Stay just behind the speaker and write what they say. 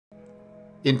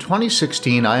In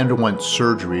 2016, I underwent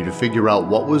surgery to figure out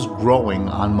what was growing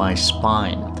on my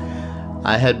spine.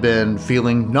 I had been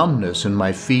feeling numbness in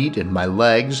my feet and my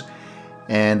legs,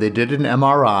 and they did an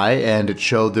MRI and it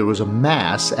showed there was a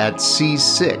mass at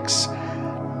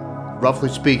C6. Roughly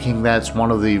speaking, that's one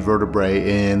of the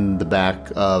vertebrae in the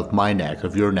back of my neck,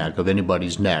 of your neck, of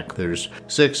anybody's neck. There's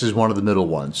 6 is one of the middle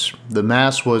ones. The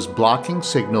mass was blocking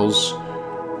signals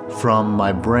from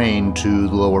my brain to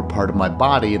the lower part of my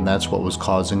body, and that's what was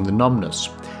causing the numbness.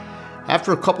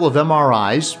 After a couple of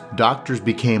MRIs, doctors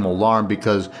became alarmed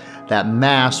because that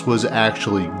mass was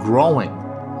actually growing,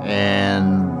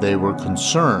 and they were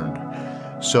concerned.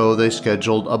 So they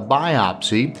scheduled a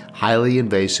biopsy, highly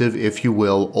invasive, if you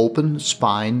will, open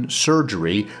spine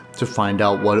surgery to find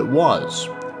out what it was.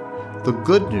 The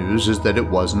good news is that it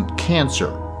wasn't cancer.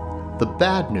 The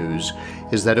bad news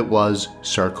is that it was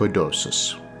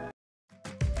sarcoidosis.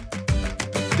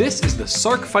 This is the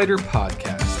Sarc Fighter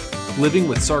podcast, living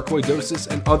with sarcoidosis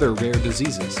and other rare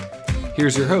diseases.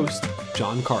 Here's your host,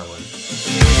 John Carlin.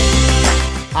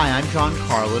 Hi, I'm John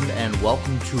Carlin, and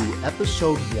welcome to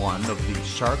episode 1 of the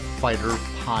Sarc Fighter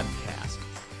podcast.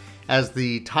 As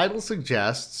the title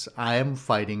suggests, I am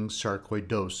fighting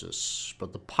sarcoidosis,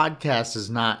 but the podcast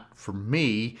is not for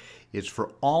me, it's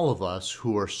for all of us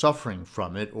who are suffering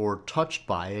from it or touched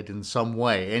by it in some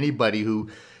way. Anybody who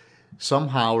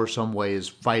somehow or some way is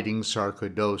fighting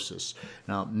sarcoidosis.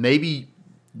 Now, maybe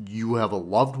you have a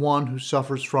loved one who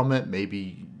suffers from it.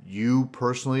 Maybe you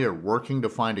personally are working to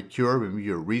find a cure. Maybe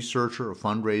you're a researcher, a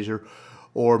fundraiser,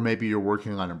 or maybe you're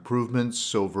working on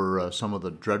improvements over some of the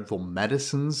dreadful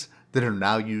medicines that are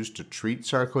now used to treat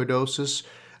sarcoidosis.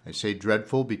 I say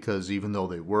dreadful because even though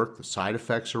they work, the side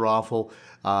effects are awful.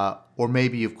 Or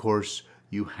maybe, of course,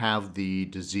 you have the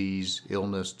disease,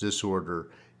 illness,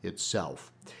 disorder itself.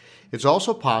 It's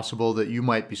also possible that you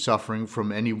might be suffering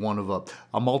from any one of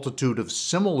a multitude of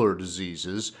similar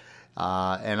diseases,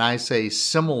 and I say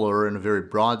similar in a very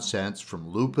broad sense, from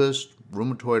lupus,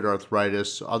 rheumatoid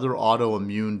arthritis, other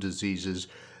autoimmune diseases,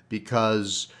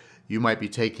 because you might be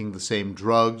taking the same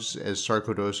drugs as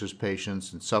sarcoidosis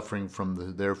patients and suffering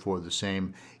from therefore the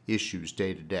same issues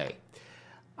day to day.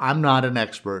 I'm not an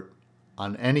expert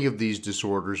on any of these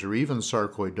disorders or even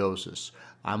sarcoidosis.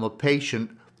 I'm a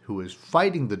patient who is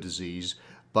fighting the disease,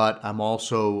 but I'm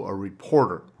also a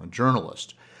reporter, a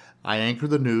journalist. I anchor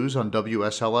the news on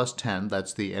WSLS 10,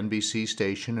 that's the NBC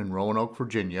station in Roanoke,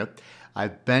 Virginia.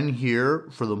 I've been here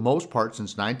for the most part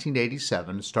since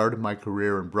 1987, started my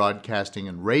career in broadcasting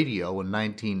and radio in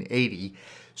 1980,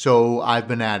 so I've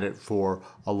been at it for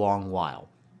a long while.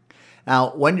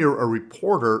 Now, when you're a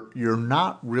reporter, you're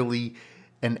not really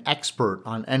an expert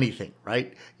on anything,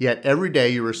 right? Yet every day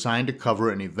you're assigned to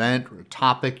cover an event or a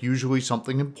topic, usually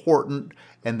something important,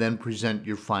 and then present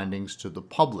your findings to the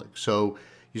public. So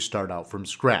you start out from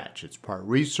scratch. It's part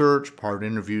research, part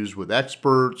interviews with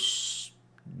experts,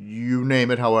 you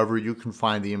name it. However you can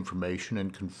find the information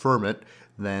and confirm it,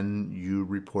 then you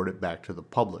report it back to the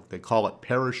public. They call it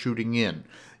parachuting in.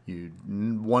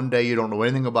 One day you don't know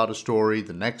anything about a story,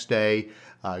 the next day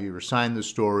you're assigned the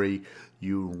story,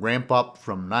 you ramp up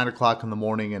from 9 o'clock in the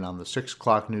morning, and on the 6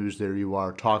 o'clock news, there you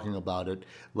are talking about it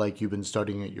like you've been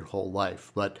studying it your whole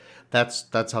life. But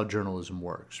that's how journalism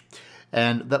works.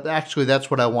 And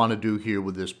that's what I want to do here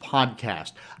with this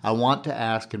podcast. I want to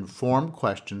ask informed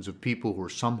questions of people who are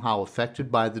somehow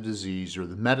affected by the disease or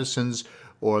the medicines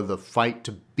or the fight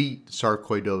to beat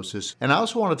sarcoidosis. And I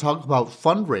also want to talk about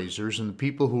fundraisers and the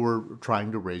people who are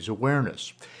trying to raise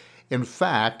awareness. In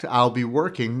fact, I'll be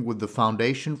working with the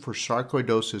Foundation for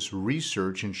Sarcoidosis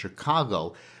Research in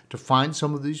Chicago to find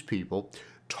some of these people,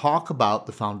 talk about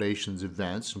the Foundation's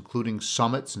events, including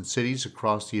summits in cities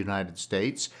across the United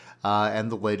States, and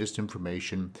the latest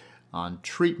information on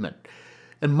treatment.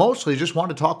 And mostly just want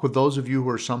to talk with those of you who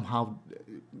are somehow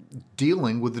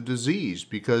dealing with the disease,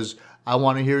 because I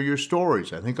want to hear your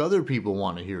stories. I think other people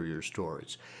want to hear your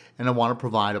stories. And I want to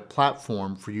provide a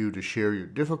platform for you to share your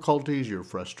difficulties, your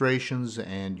frustrations,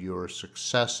 and your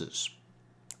successes.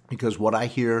 Because what I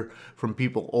hear from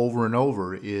people over and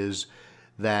over is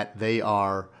that they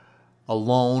are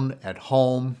alone at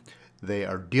home, they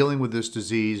are dealing with this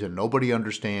disease and nobody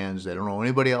understands, they don't know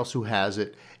anybody else who has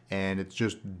it, and it's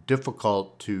just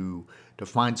difficult to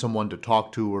find someone to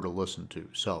talk to or to listen to.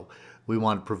 So we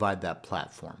want to provide that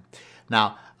platform.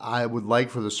 Now, I would like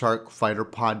for the Sarc Fighter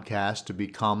podcast to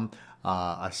become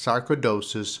a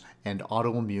sarcoidosis and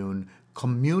autoimmune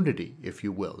community, if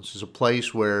you will. This is a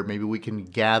place where maybe we can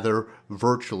gather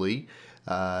virtually,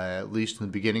 at least in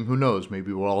the beginning. Who knows?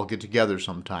 Maybe we'll all get together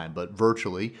sometime, but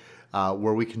virtually,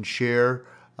 where we can share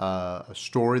a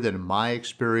story that, in my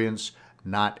experience,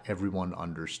 not everyone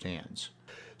understands.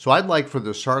 So I'd like for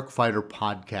the Sarc Fighter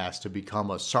podcast to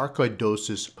become a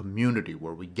sarcoidosis community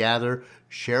where we gather,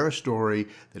 share a story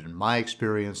that in my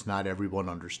experience not everyone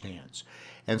understands.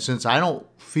 And since I don't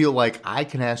feel like I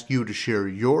can ask you to share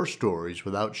your stories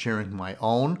without sharing my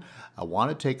own, I want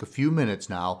to take a few minutes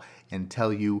now and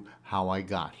tell you how I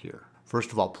got here.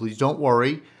 First of all, please don't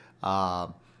worry. I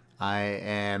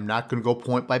am not going to go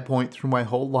point by point through my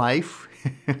whole life.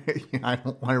 I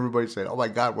don't want everybody to say, oh my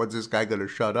God, when's this guy going to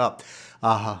shut up?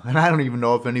 And I don't even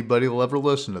know if anybody will ever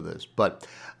listen to this. But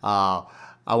I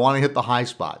want to hit the high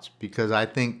spots because I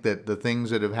think that the things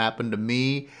that have happened to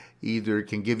me either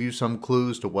can give you some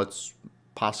clues to what's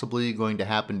possibly going to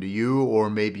happen to you, or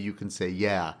maybe you can say,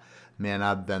 yeah, man,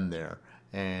 I've been there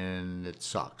and it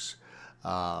sucks.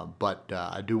 But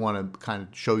I do want to kind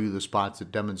of show you the spots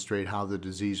that demonstrate how the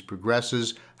disease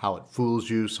progresses, how it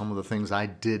fools you, some of the things I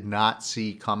did not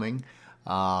see coming,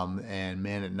 and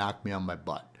man, it knocked me on my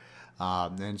butt.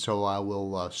 And so I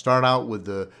will start out with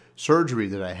the surgery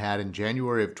that I had in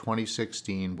January of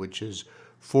 2016, which is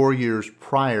 4 years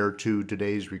prior to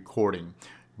today's recording.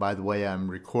 By the way, I'm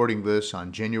recording this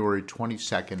on January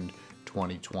 22nd,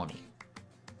 2020.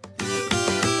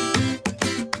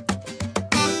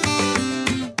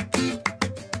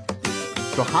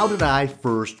 So how did I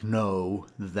first know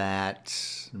that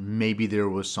maybe there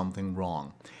was something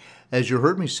wrong? As you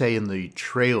heard me say in the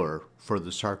trailer for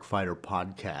the Sarc Fighter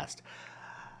podcast,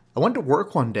 I went to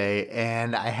work one day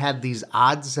and I had these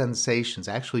odd sensations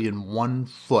actually in one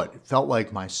foot. It felt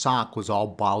like my sock was all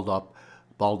balled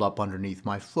up underneath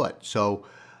my foot. So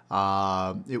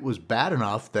it was bad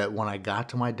enough that when I got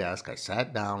to my desk, I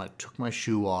sat down, I took my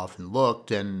shoe off and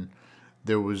looked, and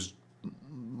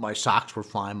my socks were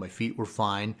fine, my feet were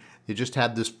fine. They just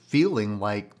had this feeling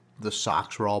like the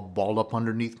socks were all balled up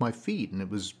underneath my feet, and it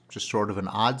was just sort of an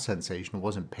odd sensation. It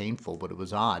wasn't painful, but it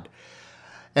was odd.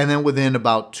 And then within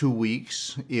about 2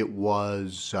 weeks, it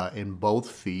was in both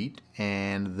feet,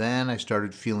 and then I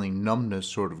started feeling numbness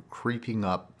sort of creeping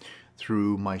up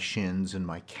through my shins and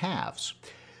my calves.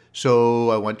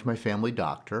 So I went to my family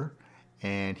doctor,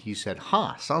 and he said,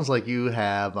 sounds like you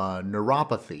have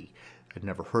neuropathy. I'd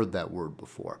never heard that word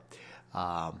before.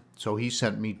 So he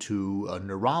sent me to a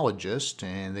neurologist,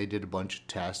 and they did a bunch of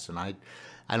tests, and I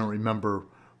don't remember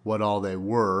what all they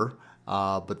were,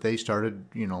 but they started,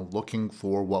 looking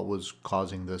for what was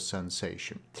causing this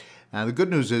sensation. Now, the good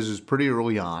news is pretty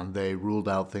early on, they ruled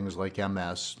out things like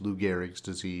MS, Lou Gehrig's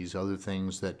disease, other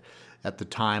things that at the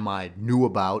time I knew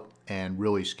about and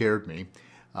really scared me.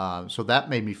 So that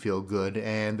made me feel good,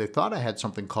 and they thought I had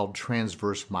something called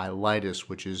transverse myelitis,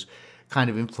 which is kind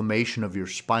of inflammation of your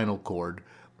spinal cord,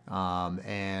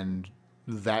 and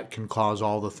that can cause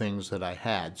all the things that I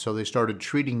had. So they started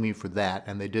treating me for that,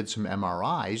 and they did some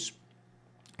MRIs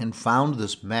and found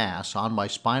this mass on my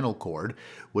spinal cord,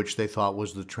 which they thought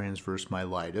was the transverse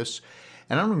myelitis.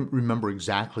 And I don't remember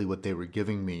exactly what they were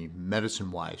giving me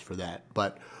medicine-wise for that,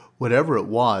 but whatever it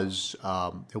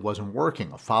wasn't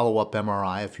working. A follow-up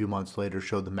MRI a few months later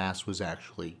showed the mass was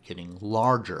actually getting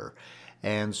larger.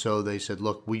 And so they said,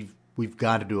 look, we've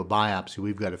got to do a biopsy.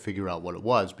 We've got to figure out what it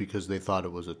was, because they thought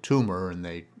it was a tumor, and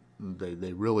they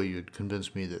really had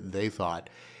convinced me that they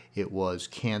thought it was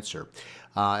cancer.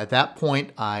 At that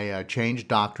point, I changed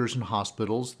doctors and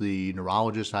hospitals. The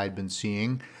neurologist I had been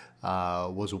seeing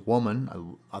was a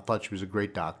woman. I thought she was a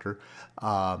great doctor.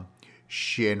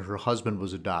 She and her husband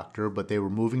was a doctor, but they were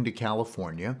moving to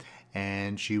California,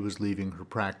 and she was leaving her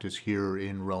practice here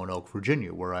in Roanoke,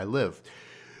 Virginia, where I live.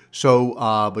 So,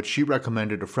 but she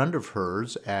recommended a friend of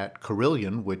hers at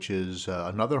Carlin, which is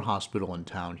another hospital in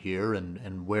town here,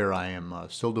 and where I am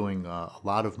still doing a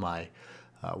lot of my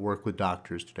work with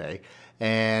doctors today.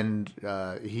 And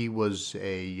he was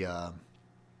a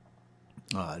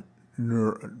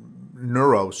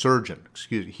neurosurgeon.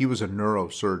 Excuse me. He was a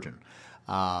neurosurgeon,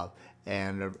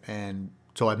 and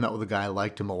so I met with a guy. I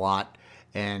liked him a lot,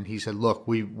 and he said, "Look,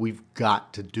 we've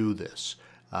got to do this."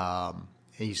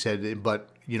 He said, "But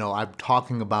I'm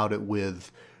talking about it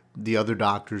with the other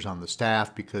doctors on the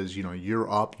staff because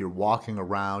you're up, you're walking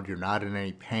around, you're not in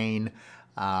any pain."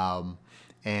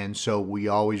 And so we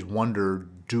always wonder,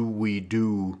 do we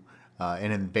do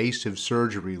an invasive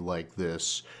surgery like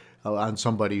this on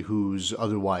somebody who's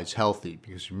otherwise healthy?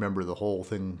 Because remember, the whole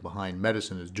thing behind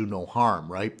medicine is do no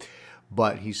harm, right?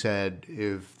 But he said,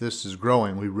 if this is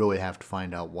growing, we really have to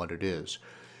find out what it is.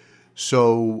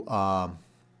 So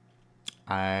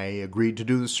I agreed to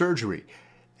do the surgery.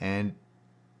 And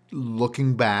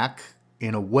looking back,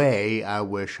 in a way, I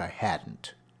wish I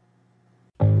hadn't.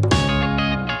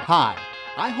 Hi.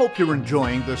 I hope you're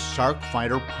enjoying the Sarc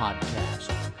Fighter podcast.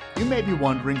 You may be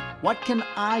wondering, what can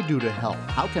I do to help?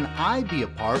 How can I be a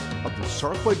part of the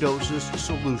sarcoidosis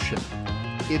solution?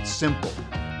 It's simple.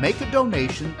 Make a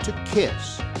donation to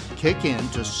KISS, Kick In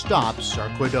to Stop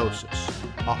Sarcoidosis.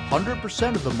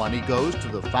 100% of the money goes to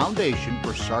the Foundation for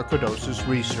Sarcoidosis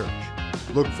Research.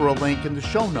 Look for a link in the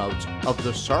show notes of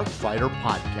the Sarc Fighter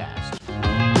podcast.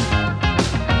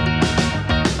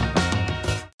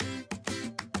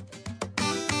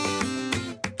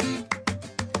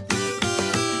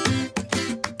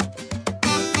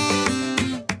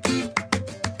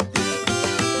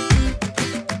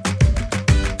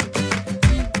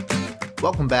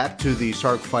 Welcome back to the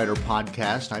Sarc Fighter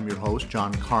podcast. I'm your host,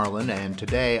 John Carlin, and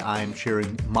today I'm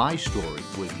sharing my story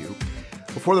with you.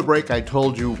 Before the break, I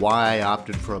told you why I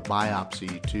opted for a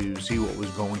biopsy to see what was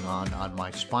going on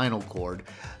my spinal cord.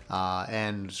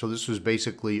 And so this was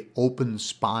basically open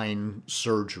spine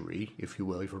surgery, if you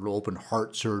will, or open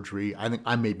heart surgery. I think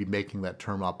I may be making that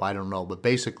term up, I don't know. But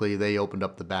basically, they opened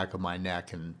up the back of my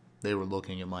neck and they were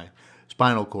looking at my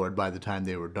spinal cord by the time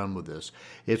they were done with this.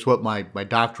 It's what my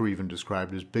doctor even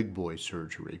described as big boy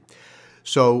surgery.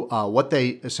 So what they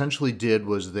essentially did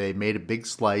was they made a big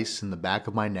slice in the back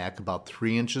of my neck, about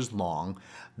 3 inches long.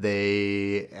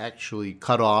 They actually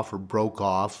cut off or broke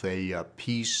off a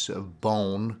piece of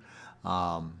bone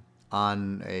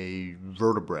on a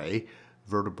vertebrae,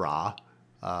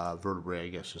 I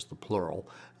guess is the plural.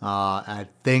 I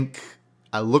think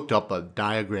I looked up a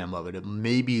diagram of it. It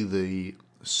may be the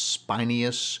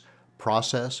spinous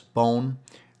process bone.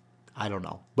 I don't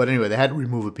know. But anyway, they had to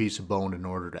remove a piece of bone in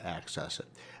order to access it.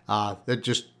 That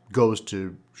just goes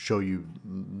to show you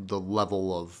the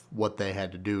level of what they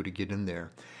had to do to get in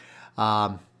there.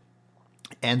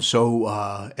 And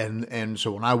so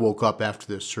when I woke up after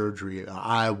this surgery,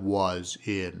 I was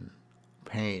in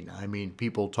pain. I mean,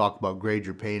 people talk about grade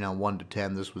your pain on 1 to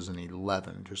 10. This was an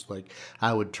 11. Just like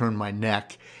I would turn my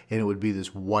neck and it would be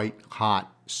this white,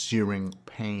 hot, searing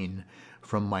pain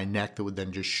from my neck that would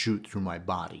then just shoot through my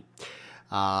body.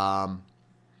 But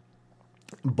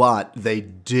they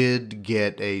did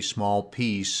get a small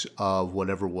piece of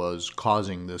whatever was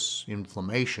causing this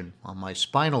inflammation on my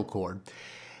spinal cord.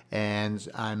 And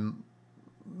I'm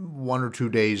 1 or 2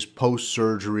 days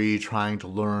post-surgery trying to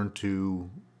learn to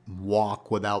walk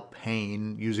without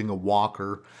pain using a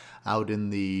walker out in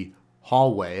the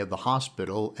hallway of the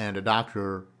hospital, and a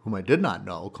doctor whom I did not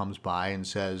know comes by and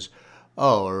says,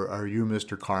 "Oh, are you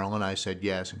Mr. Carlin?" I said,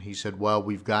 "Yes." And he said, "Well,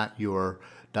 we've got your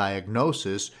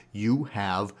diagnosis. You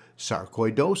have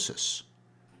sarcoidosis."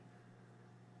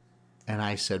 And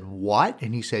I said, "What?"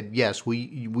 And he said, "Yes,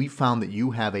 we found that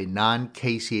you have a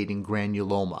non-caseating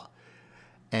granuloma."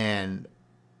 And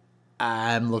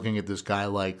I'm looking at this guy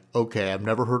like, okay, I've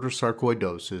never heard of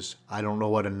sarcoidosis. I don't know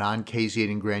what a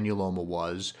non-caseating granuloma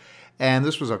was. And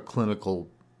this was a clinical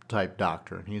type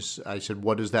doctor. And I said,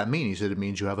 "What does that mean?" He said, "It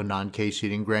means you have a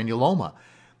non-caseating granuloma."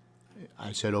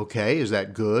 I said, "Okay, is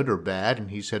that good or bad?"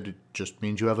 And he said, "It just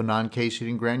means you have a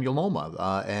non-caseating granuloma.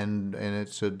 And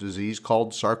it's a disease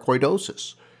called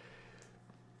sarcoidosis."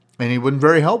 And he wasn't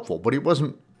very helpful, but he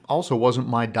wasn't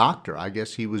my doctor. I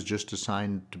guess he was just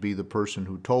assigned to be the person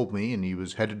who told me, and he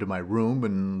was headed to my room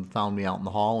and found me out in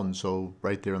the hall, and so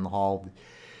right there in the hall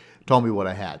told me what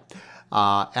I had.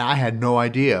 And I had no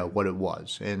idea what it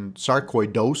was. And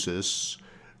sarcoidosis,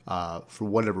 for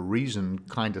whatever reason,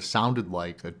 kind of sounded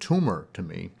like a tumor to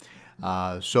me.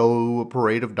 So a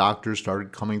parade of doctors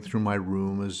started coming through my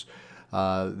room as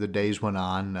the days went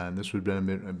on, and this would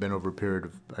have been over a period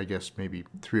of, I guess, maybe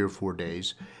 3 or 4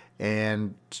 days,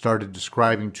 and started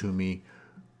describing to me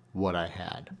what I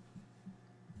had.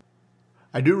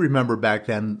 I do remember back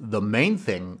then the main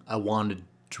thing I wanted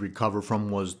to recover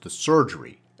from was the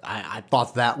surgery. I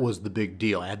thought that was the big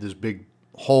deal. I had this big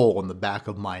hole in the back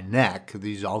of my neck,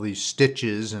 all these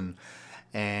stitches, and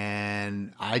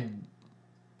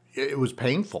it was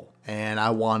painful, and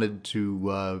I wanted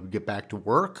to get back to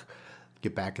work,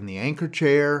 get back in the anchor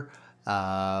chair.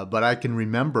 But I can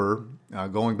remember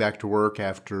going back to work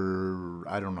after,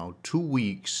 2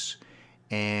 weeks,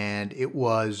 and it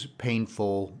was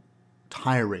painful,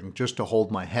 tiring just to hold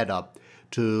my head up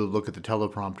to look at the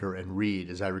teleprompter and read.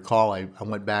 As I recall, I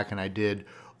went back and I did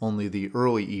only the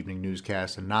early evening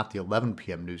newscasts and not the 11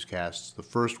 p.m. newscasts the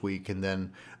first week, and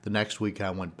then the next week I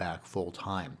went back full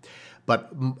time.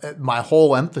 But my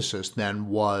whole emphasis then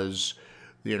was,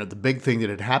 the big thing that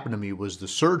had happened to me was the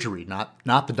surgery, not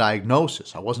the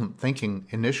diagnosis. I wasn't thinking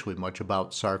initially much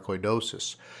about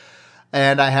sarcoidosis.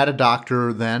 And I had a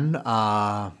doctor then,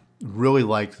 really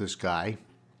liked this guy,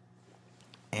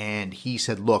 and he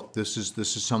said, "Look, this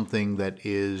is something that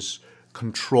is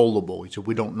controllable." He said,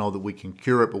 "We don't know that we can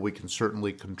cure it, but we can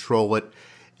certainly control it.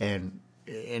 and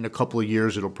in a couple of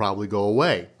years it'll probably go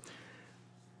away.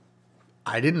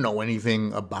 I didn't know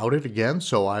anything about it again,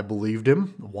 so I believed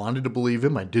him, wanted to believe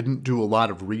him. I didn't do a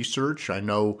lot of research. I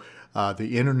know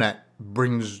the internet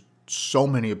brings so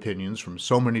many opinions from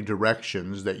so many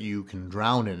directions that you can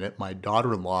drown in it. My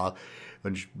daughter-in-law,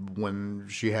 when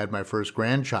she had my first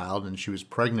grandchild and she was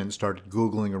pregnant, started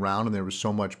Googling around, and there was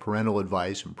so much parental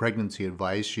advice and pregnancy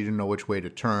advice, she didn't know which way to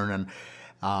turn.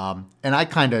 And I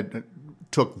kind of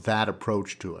took that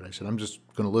approach to it. I said, I'm just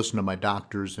going to listen to my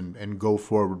doctors and go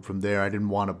forward from there. I didn't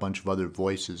want a bunch of other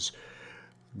voices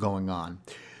going on.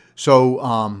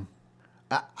 So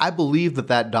I believe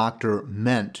that doctor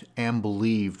meant and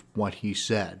believed what he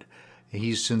said.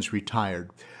 He's since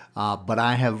retired. But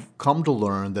I have come to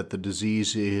learn that the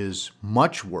disease is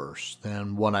much worse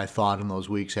than what I thought in those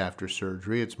weeks after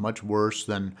surgery. It's much worse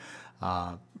than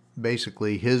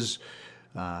basically his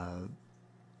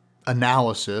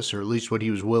analysis, or at least what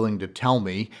he was willing to tell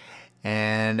me.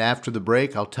 And after the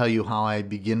break, I'll tell you how I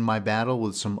begin my battle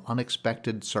with some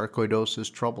unexpected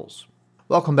sarcoidosis troubles.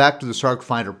 Welcome back to the Sarc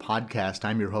Fighter podcast.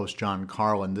 I'm your host, John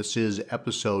Carlin. This is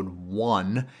episode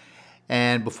 1.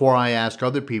 And before I ask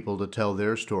other people to tell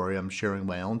their story, I'm sharing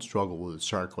my own struggle with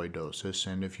sarcoidosis.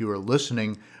 And if you are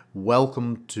listening,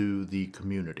 welcome to the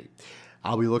community.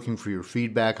 I'll be looking for your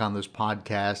feedback on this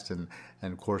podcast and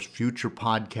of course, future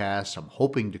podcasts. I'm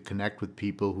hoping to connect with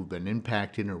people who've been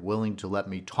impacted and are willing to let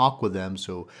me talk with them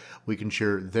so we can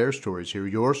share their stories here,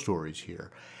 your stories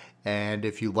here. And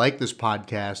if you like this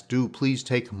podcast, do please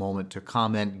take a moment to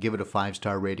comment, give it a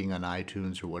 5-star rating on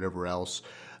iTunes or whatever else,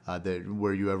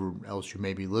 wherever else you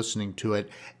may be listening to it,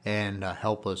 and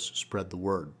help us spread the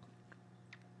word.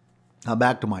 Now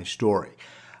back to my story.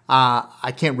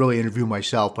 I can't really interview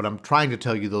myself, but I'm trying to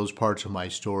tell you those parts of my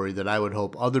story that I would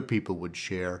hope other people would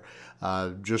share.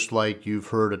 Just like you've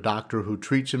heard a doctor who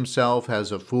treats himself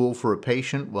as a fool for a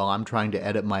patient, well, I'm trying to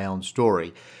edit my own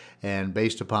story. And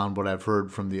based upon what I've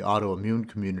heard from the autoimmune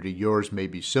community, yours may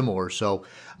be similar. So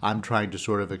I'm trying to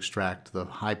sort of extract the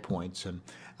high points, and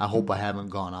I hope I haven't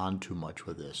gone on too much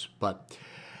with this. But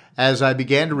as I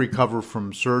began to recover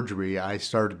from surgery, I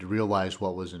started to realize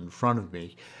what was in front of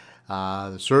me.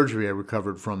 The surgery I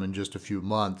recovered from in just a few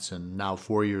months, and now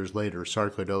 4 years later,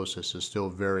 sarcoidosis is still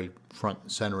very front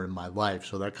and center in my life.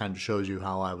 So that kind of shows you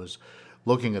how I was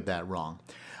looking at that wrong.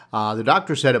 The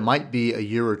doctor said it might be a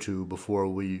year or two before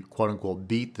we, quote-unquote,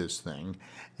 beat this thing.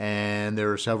 And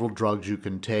there are several drugs you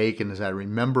can take. And as I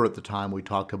remember at the time, we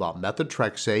talked about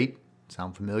methotrexate.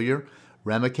 Sound familiar?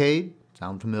 Remicade.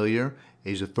 Sound familiar?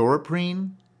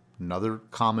 Azathioprine, another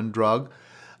common drug.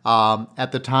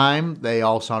 At the time, they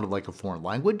all sounded like a foreign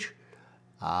language.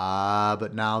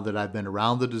 But now that I've been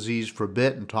around the disease for a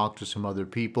bit and talked to some other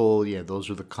people, yeah, those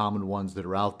are the common ones that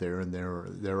are out there, and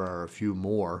there are a few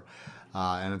more.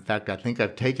 And in fact, I think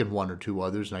I've taken 1 or 2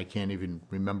 others, and I can't even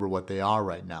remember what they are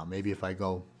right now. Maybe if I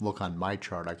go look on my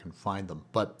chart, I can find them.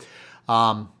 But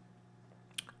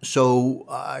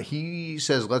so he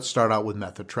says, let's start out with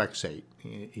methotrexate.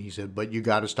 He said, but you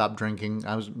got to stop drinking.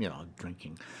 I was,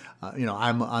 drinking.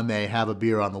 I'm a have a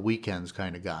beer on the weekends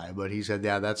kind of guy. But he said,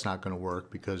 yeah, that's not going to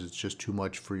work because it's just too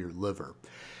much for your liver.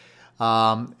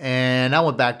 And I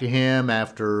went back to him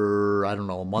after, a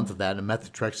month of that. And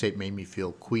methotrexate made me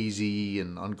feel queasy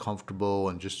and uncomfortable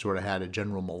and just sort of had a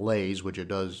general malaise, which it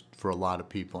does for a lot of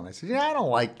people. And I said, yeah, I don't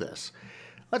like this.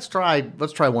 Let's try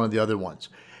one of the other ones.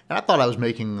 And I thought I was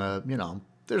making,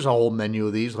 there's a whole menu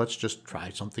of these. Let's just try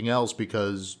something else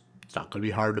because it's not going to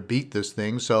be hard to beat this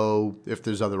thing. So if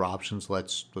there's other options,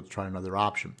 let's try another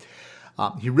option.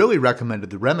 He really recommended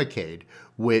the Remicade,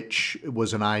 which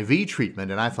was an IV treatment.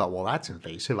 And I thought, well, that's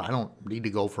invasive. I don't need to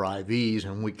go for IVs,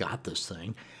 and we got this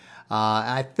thing.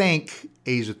 I think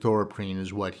azathioprine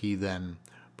is what he then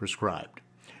prescribed.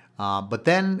 But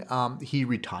then he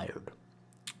retired.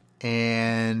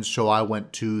 And so I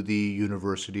went to the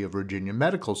University of Virginia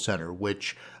Medical Center,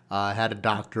 which had a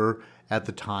doctor at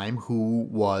the time who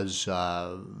was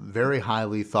very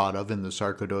highly thought of in the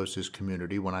sarcoidosis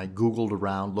community. When I Googled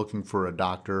around looking for a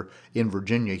doctor in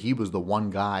Virginia, he was the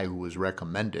one guy who was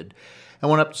recommended. I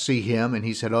went up to see him, and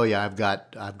he said, oh, yeah, I've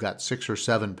got 6 or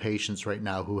 7 patients right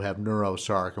now who have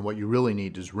neurosarc, and what you really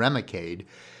need is Remicade.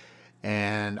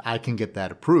 And I can get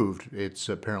that approved. It's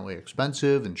apparently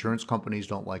expensive. Insurance companies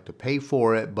don't like to pay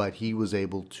for it, but he was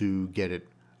able to get it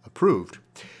approved.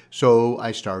 So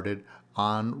I started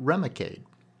on Remicade.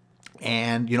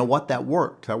 And you know what? That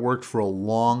worked. That worked for a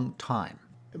long time.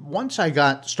 Once I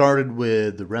got started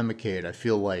with the Remicade, I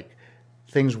feel like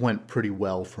things went pretty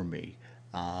well for me.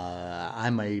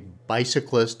 I'm a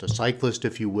bicyclist, a cyclist,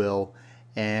 if you will,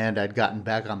 and I'd gotten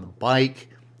back on the bike.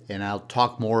 and I'll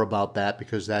talk more about that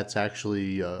because that's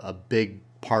actually a big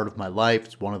part of my life.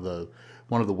 It's one of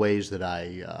the ways that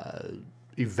I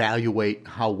evaluate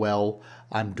how well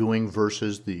I'm doing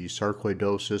versus the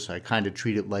sarcoidosis. I kind of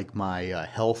treat it like my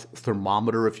health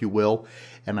thermometer, if you will,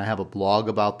 and I have a blog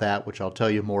about that, which I'll tell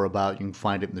you more about. You can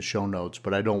find it in the show notes,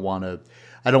 but I don't want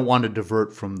to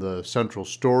divert from the central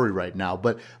story right now.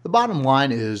 But the bottom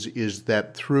line is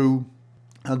that through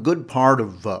a good part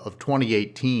of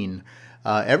 2018,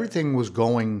 everything was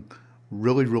going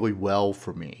really, really well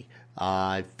for me.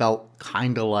 I felt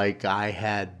kind of like I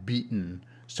had beaten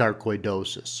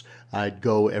sarcoidosis. I'd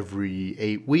go every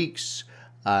 8 weeks.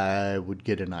 I would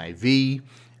get an IV,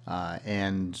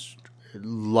 and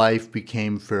life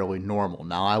became fairly normal.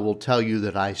 Now, I will tell you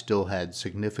that I still had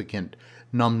significant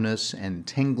numbness and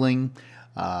tingling,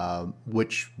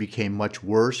 which became much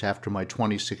worse after my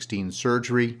 2016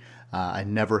 surgery. I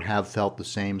never have felt the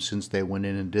same since they went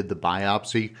in and did the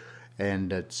biopsy,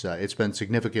 and it's been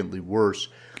significantly worse.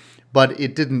 But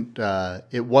it didn't.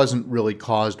 It wasn't really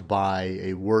caused by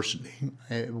a worsening.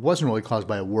 It wasn't really caused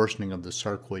by a worsening of the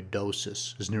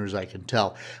sarcoidosis, as near as I can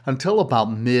tell, until about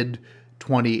mid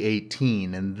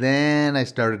 2018, and then I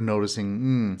started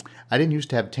noticing. I didn't used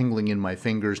to have tingling in my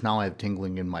fingers. Now I have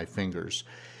tingling in my fingers.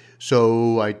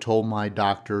 So I told my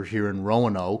doctor here in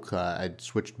Roanoke. I'd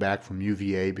switched back from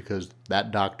UVA because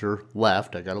that doctor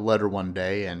left. I got a letter one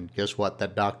day, and guess what?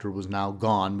 That doctor was now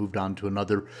gone. Moved on to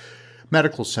another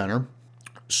medical center.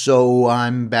 So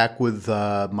I'm back with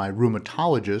my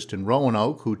rheumatologist in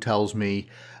Roanoke, who tells me,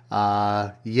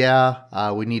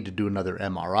 we need to do another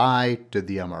MRI. Did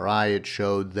the MRI. It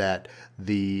showed that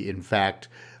the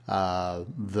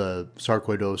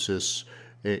sarcoidosis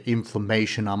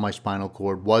inflammation on my spinal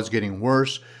cord was getting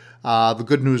worse. The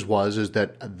good news is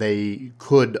that they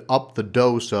could up the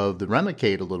dose of the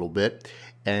Remicade a little bit,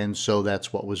 and so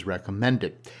that's what was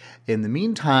recommended. In the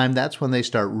meantime, that's when they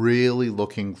start really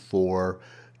looking for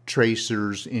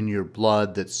tracers in your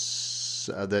blood that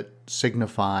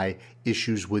signify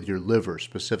issues with your liver,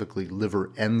 specifically liver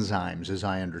enzymes, as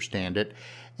I understand it.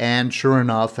 And sure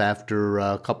enough, after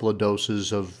a couple of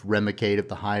doses of Remicade at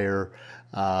the higher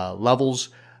levels,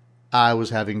 I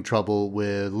was having trouble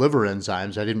with liver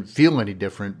enzymes. I didn't feel any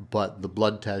different, but the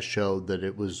blood test showed that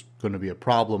it was going to be a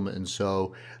problem, and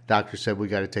so doctor said, we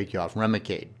got to take you off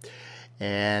Remicade.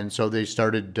 And so they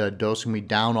started dosing me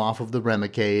down off of the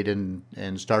Remicade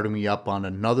and starting me up on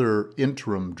another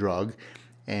interim drug.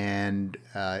 And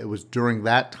it was during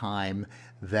that time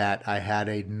that I had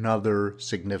another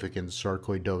significant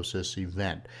sarcoidosis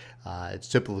event. It's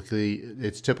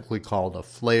typically called a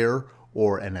flare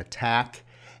or an attack,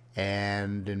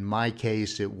 and in my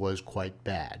case, it was quite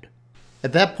bad.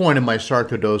 At that point in my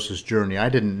sarcoidosis journey, I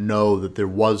didn't know that there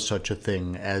was such a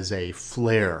thing as a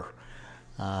flare.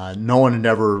 No one had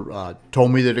ever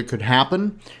told me that it could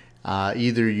happen.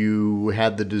 Either you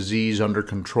had the disease under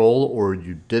control or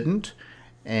you didn't.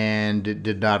 And it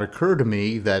did not occur to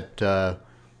me that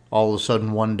all of a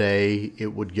sudden one day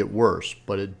it would get worse,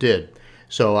 but it did.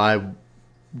 So I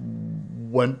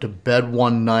went to bed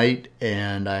one night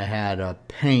and I had a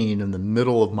pain in the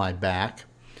middle of my back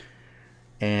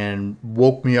and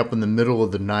woke me up in the middle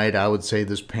of the night. I would say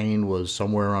this pain was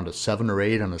somewhere around a 7 or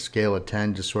 8 on a scale of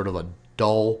 10, just sort of a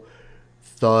dull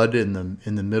thud in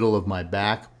the middle of my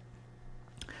back.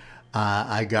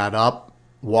 I got up,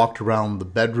 walked around the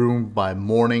bedroom. By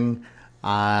morning,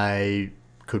 I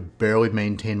could barely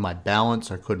maintain my balance.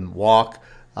 I couldn't walk.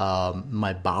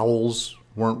 My bowels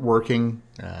weren't working.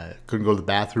 Couldn't go to the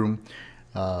bathroom.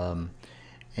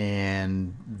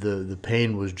 And the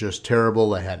pain was just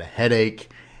terrible. I had a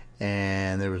headache,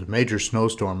 and there was a major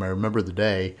snowstorm. I remember the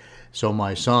day. So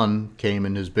my son came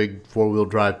in his big 4-wheel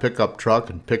drive pickup truck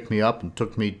and picked me up and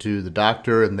took me to the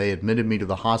doctor, and they admitted me to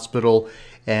the hospital,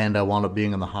 and I wound up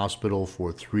being in the hospital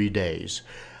for 3 days.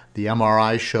 The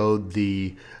MRI showed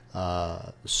the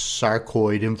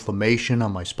sarcoid inflammation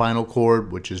on my spinal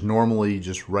cord, which is normally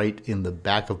just right in the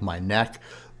back of my neck,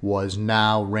 was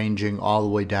now ranging all the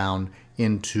way down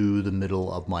into the middle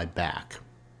of my back.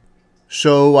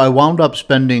 So I wound up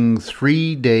spending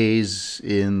 3 days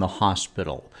in the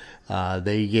hospital.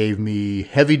 They gave me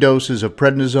heavy doses of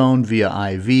prednisone via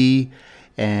IV,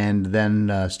 and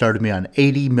then started me on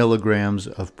 80 milligrams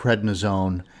of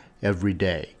prednisone every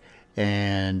day.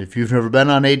 And if you've never been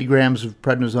on 80 grams of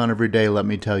prednisone every day, let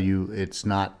me tell you, it's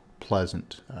not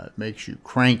pleasant. It makes you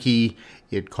cranky.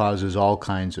 It causes all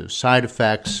kinds of side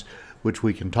effects, which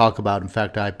we can talk about. In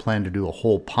fact, I plan to do a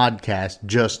whole podcast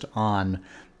just on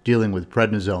dealing with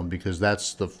prednisone, because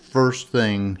that's the first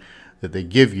thing that they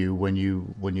give you when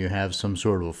you have some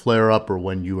sort of a flare-up or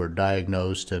when you are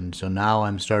diagnosed. And so now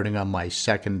I'm starting on my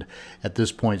second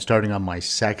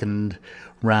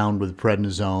round with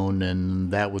prednisone,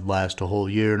 and that would last a whole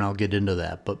year, and I'll get into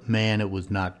that. But man, it was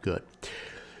not good.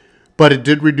 But it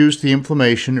did reduce the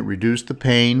inflammation. It reduced the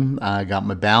pain. I got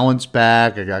my balance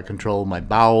back. I got control of my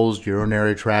bowels,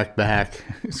 urinary tract back.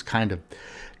 It's kind of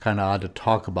odd to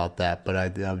talk about that, but I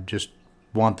just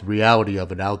want the reality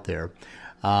of it out there.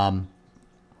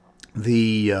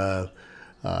 The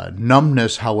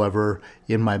numbness, however,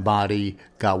 in my body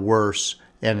got worse,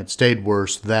 and it stayed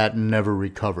worse. That never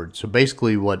recovered. So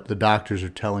basically what the doctors are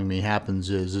telling me happens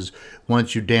is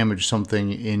once you damage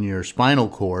something in your spinal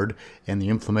cord, and the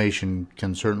inflammation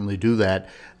can certainly do that,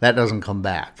 that doesn't come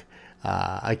back.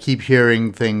 I keep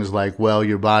hearing things like, well,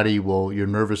 your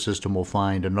nervous system will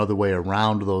find another way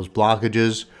around those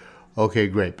blockages. Okay,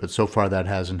 great, but so far that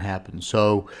hasn't happened.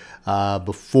 So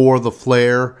before the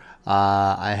flare,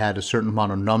 I had a certain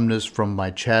amount of numbness from my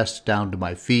chest down to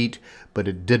my feet, but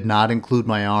it did not include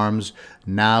my arms.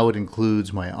 Now it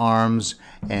includes my arms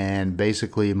and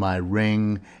basically my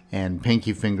ring and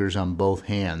pinky fingers on both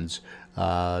hands.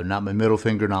 Not my middle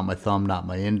finger, not my thumb, not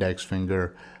my index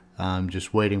finger. I'm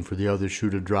just waiting for the other shoe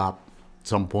to drop at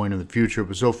some point in the future,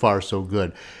 but so far so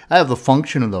good. I have the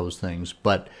function of those things,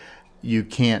 but you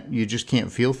just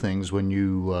can't feel things when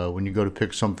you go to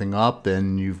pick something up,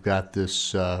 and you've got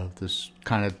this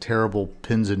kind of terrible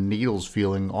pins and needles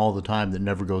feeling all the time that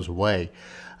never goes away.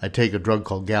 I take a drug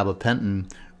called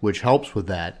gabapentin, which helps with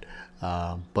that,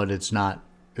 but it's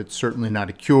certainly not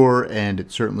a cure, and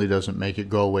it certainly doesn't make it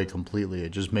go away completely.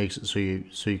 It just makes it so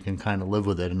you can kind of live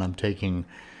with it. And I'm taking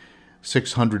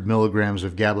 600 milligrams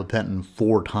of gabapentin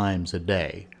 4 times a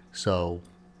day. So,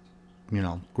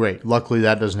 great. Luckily,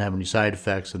 that doesn't have any side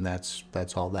effects, and that's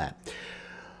all that.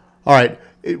 All right.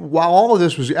 While all of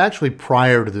this was actually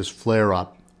prior to this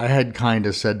flare-up, I had kind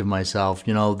of said to myself,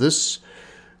 this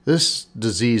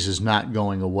disease is not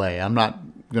going away. I'm not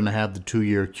going to have the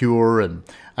 2-year cure, and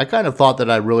I kind of thought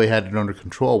that I really had it under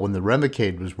control when the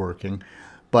Remicade was working,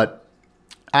 but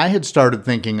I had started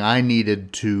thinking I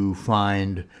needed to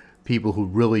find people who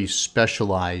really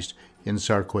specialized in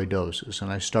sarcoidosis.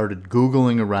 And I started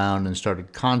Googling around and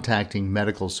started contacting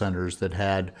medical centers that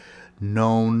had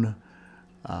known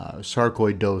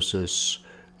sarcoidosis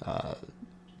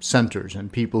centers,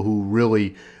 and people who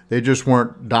really, they just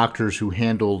weren't doctors who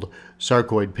handled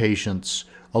sarcoid patients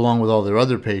along with all their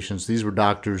other patients. These were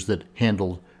doctors that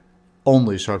handled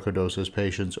only sarcoidosis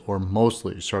patients or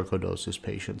mostly sarcoidosis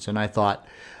patients. And I thought,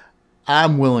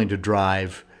 I'm willing to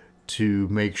drive to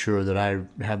make sure that I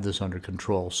have this under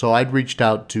control. So I'd reached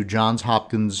out to Johns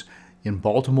Hopkins in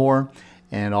Baltimore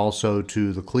and also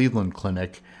to the Cleveland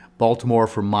Clinic. Baltimore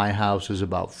from my house is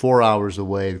about 4 hours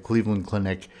away. The Cleveland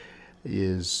Clinic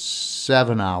is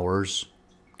 7 hours,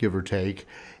 give or take.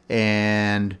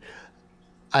 And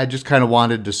I just kind of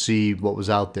wanted to see what was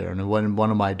out there. And when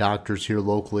one of my doctors here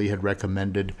locally had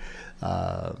recommended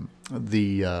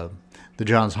the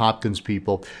Johns Hopkins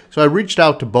people. So I reached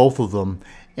out to both of them,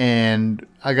 and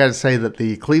I got to say that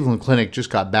the Cleveland Clinic just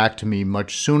got back to me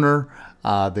much sooner.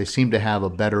 They seem to have a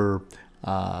better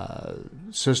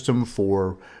system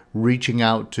for reaching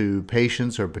out to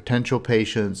patients or potential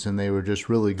patients, and they were just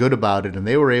really good about it, and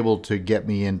they were able to get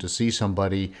me in to see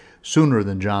somebody sooner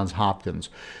than Johns Hopkins.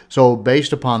 So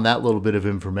based upon that little bit of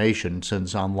information,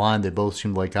 since online they both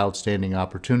seemed like outstanding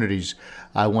opportunities,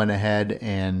 I went ahead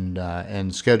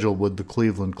and scheduled with the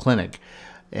Cleveland Clinic.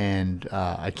 And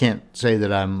I can't say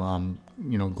that I'm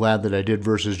glad that I did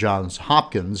versus Johns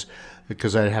Hopkins,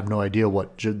 because I have no idea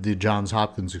what the Johns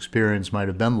Hopkins experience might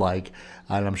have been like,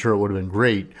 and I'm sure it would have been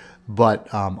great, but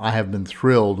I have been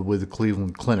thrilled with the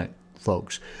Cleveland Clinic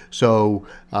folks. So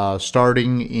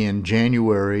starting in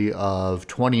January of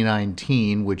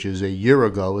 2019, which is a year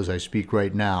ago as I speak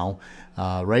right now,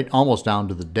 right almost down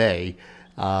to the day,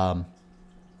 I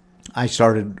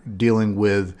started dealing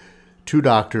with 2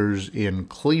 doctors in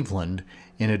Cleveland,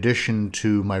 in addition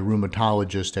to my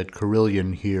rheumatologist at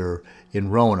Carlin here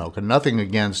in Roanoke. And nothing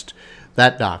against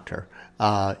that doctor.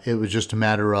 It was just a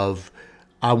matter of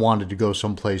I wanted to go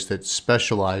someplace that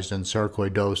specialized in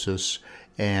sarcoidosis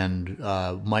and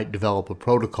might develop a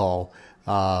protocol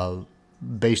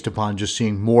based upon just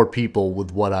seeing more people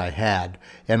with what I had,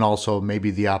 and also maybe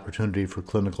the opportunity for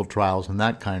clinical trials and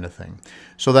that kind of thing.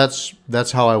 So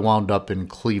that's how I wound up in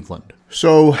Cleveland.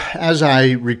 So as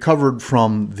I recovered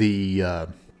from the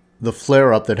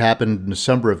flare-up that happened in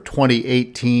December of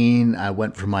 2018, I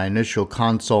went for my initial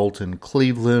consult in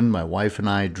Cleveland. My wife and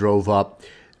I drove up,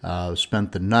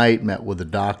 spent the night, met with the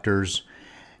doctors,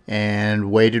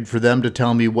 and waited for them to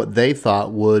tell me what they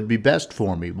thought would be best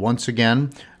for me. Once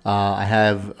again, I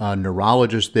have a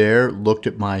neurologist there, looked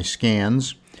at my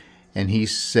scans, and he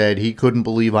said he couldn't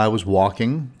believe I was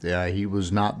walking. He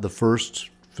was not the first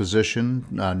physician,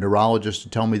 neurologist to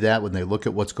tell me that. When they look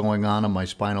at what's going on my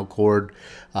spinal cord,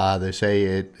 they say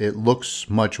it looks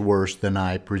much worse than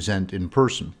I present in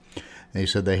person. They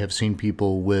said they have seen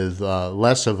people with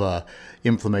less of a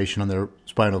inflammation on their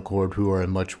spinal cord who are in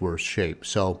much worse shape.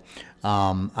 So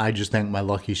I just thank my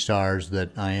lucky stars that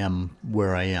I am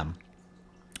where I am.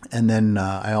 And then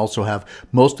I also have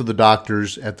most of the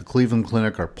doctors at the Cleveland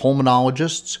Clinic are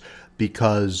pulmonologists,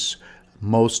 because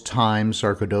most times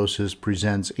sarcoidosis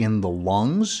presents in the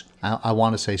lungs. I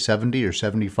want to say 70 or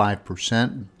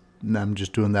 75%. I'm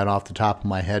just doing that off the top of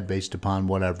my head based upon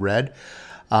what I've read.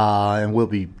 And we'll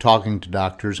be talking to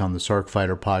doctors on the Sarc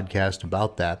Fighter podcast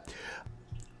about that.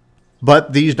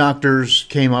 But these doctors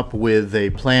came up with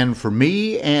a plan for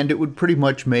me, and it would pretty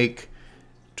much make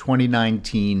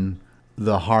 2019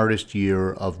 the hardest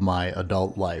year of my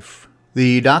adult life.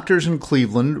 The doctors in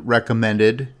Cleveland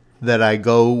recommended that I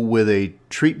go with a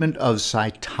treatment of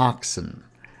Cytoxan.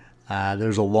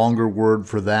 There's a longer word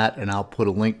for that, and I'll put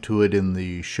a link to it in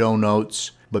the show notes.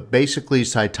 But basically,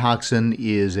 Cytoxan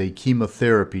is a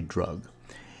chemotherapy drug,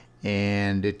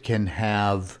 and it can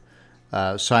have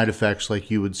side effects like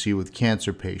you would see with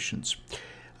cancer patients.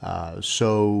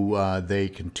 So they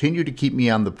continue to keep me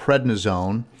on the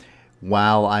prednisone,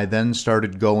 while I then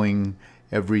started going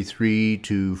every 3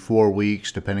 to 4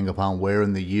 weeks, depending upon where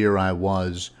in the year I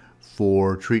was,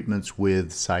 for treatments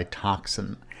with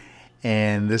Cytoxan.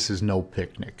 And this is no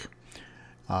picnic.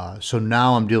 So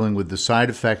now I'm dealing with the side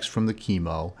effects from the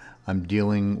chemo. I'm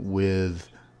dealing with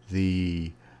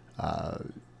the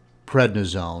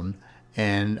prednisone,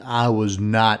 and I was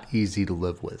not easy to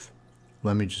live with.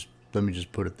 Let me just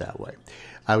put it that way.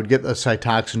 I would get a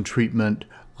Cytoxan treatment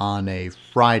on a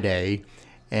Friday,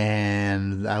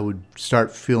 and I would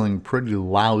start feeling pretty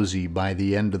lousy by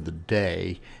the end of the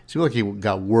day. It seemed like it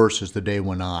got worse as the day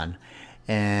went on.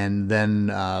 And then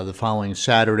the following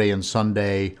Saturday and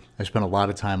Sunday, I spent a lot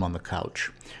of time on the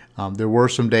couch. There were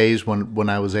some days when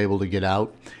I was able to get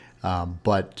out,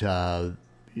 but I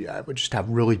would just have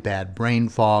really bad brain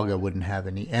fog. I wouldn't have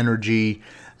any energy.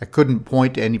 I couldn't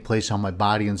point to any place on my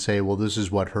body and say, well, this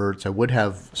is what hurts. I would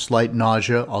have slight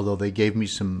nausea, although they gave me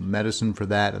some medicine for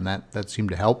that, and that seemed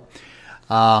to help.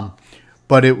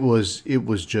 But it was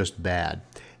just bad.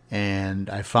 And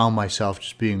I found myself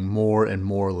just being more and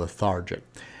more lethargic.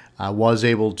 I was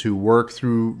able to work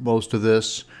through most of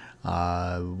this.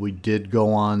 We did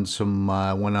go on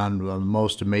went on the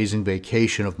most amazing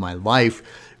vacation of my life.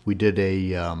 We did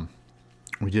an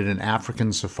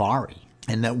African safari,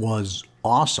 and that was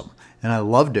awesome. And I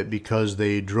loved it because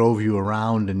they drove you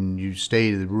around, and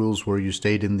the rules were you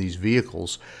stayed in these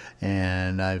vehicles.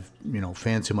 And I've,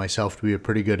 fancy myself to be a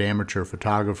pretty good amateur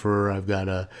photographer. I've got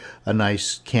a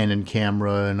nice Canon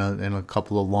camera and a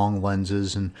couple of long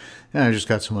lenses, and I just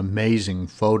got some amazing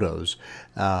photos.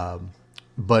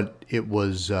 But it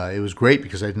was great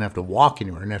because I didn't have to walk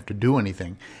anywhere. I didn't have to do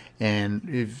anything. And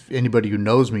if anybody who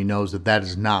knows me knows that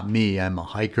is not me. I'm a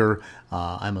hiker.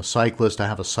 I'm a cyclist. I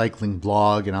have a cycling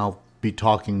blog, and I'll be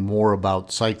talking more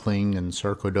about cycling and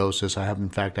sarcoidosis. I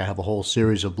have a whole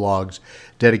series of blogs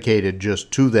dedicated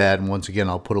just to that. And once again,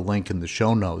 I'll put a link in the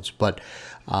show notes. But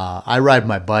I ride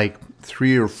my bike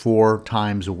 3 or 4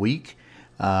 times a week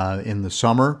in the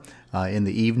summer. In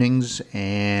the evenings,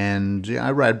 and I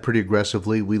ride pretty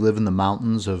aggressively. We live in the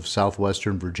mountains of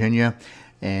southwestern Virginia,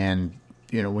 and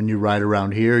when you ride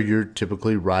around here, you're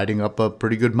typically riding up a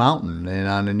pretty good mountain, and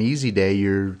on an easy day,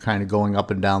 you're kind of going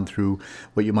up and down through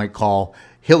what you might call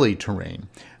hilly terrain,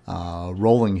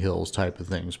 rolling hills type of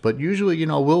things. But usually,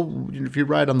 if you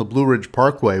ride on the Blue Ridge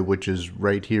Parkway, which is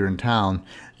right here in town,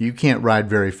 you can't ride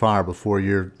very far before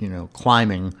you're,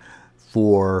 climbing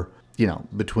for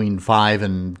between 5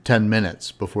 and 10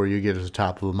 minutes before you get to the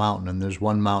top of a mountain. And there's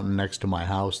one mountain next to my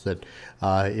house that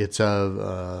it's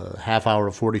a half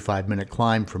hour to 45-minute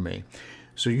climb for me.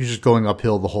 So you're just going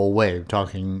uphill the whole way,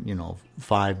 talking,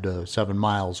 5 to 7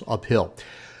 miles uphill.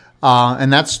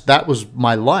 And that was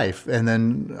my life. And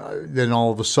then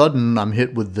all of a sudden I'm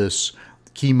hit with this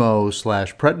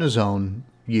chemo/prednisone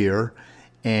year,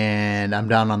 and I'm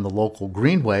down on the local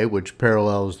greenway, which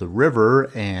parallels the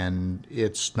river, and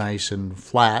it's nice and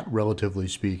flat, relatively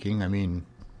speaking. I mean,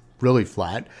 really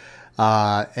flat.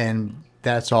 And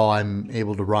that's all I'm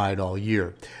able to ride all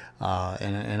year.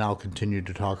 And I'll continue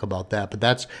to talk about that. But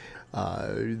that's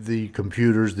the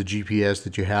computers, the GPS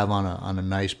that you have on a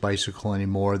nice bicycle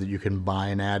anymore that you can buy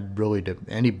and add really to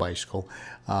any bicycle.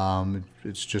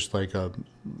 It's just like a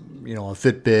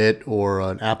Fitbit or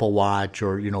an Apple Watch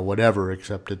or whatever,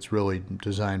 except it's really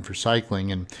designed for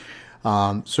cycling. And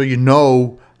so you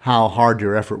know how hard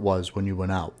your effort was when you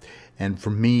went out. And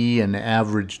for me, an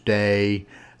average day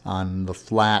on the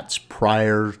flats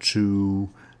prior to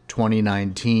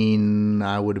 2019,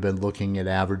 I would have been looking at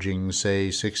averaging, say,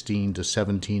 16 to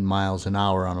 17 miles an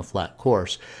hour on a flat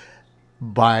course.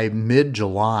 By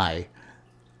mid-July,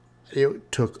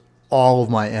 it took all of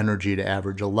my energy to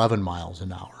average 11 miles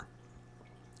an hour.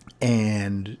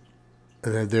 And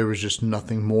there was just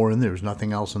nothing more in there. There was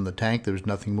nothing else in the tank. There was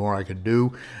nothing more I could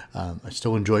do. I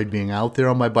still enjoyed being out there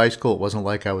on my bicycle. It wasn't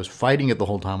like I was fighting it the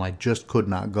whole time. I just could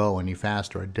not go any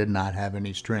faster. I did not have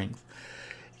any strength.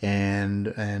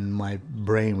 And my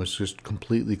brain was just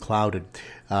completely clouded.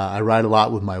 I ride a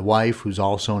lot with my wife, who's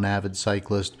also an avid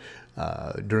cyclist.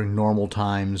 During normal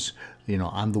times,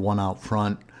 I'm the one out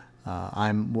front.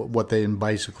 I'm what they in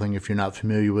bicycling, if you're not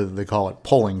familiar with it, they call it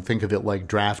pulling. Think of it like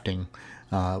drafting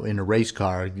in a race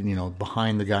car.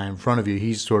 Behind the guy in front of you,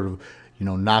 he's sort of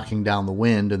knocking down the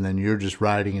wind, and then you're just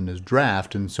riding in his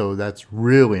draft. And so that's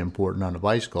really important on a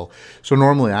bicycle. So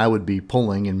normally I would be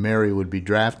pulling and Mary would be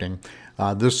drafting.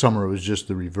 This summer it was just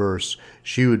the reverse.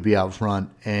 She would be out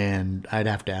front, and I'd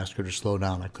have to ask her to slow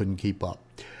down. I couldn't keep up.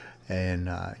 And,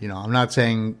 I'm not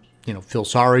saying, feel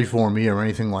sorry for me or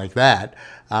anything like that.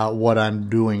 What I'm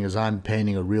doing is I'm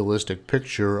painting a realistic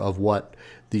picture of what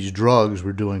these drugs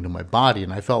were doing to my body.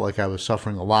 And I felt like I was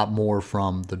suffering a lot more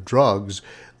from the drugs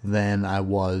than I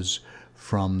was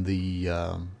from the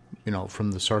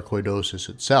sarcoidosis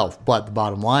itself. But the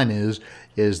bottom line is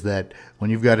that when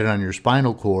you've got it on your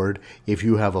spinal cord, if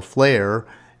you have a flare,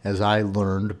 as I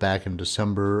learned back in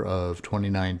December of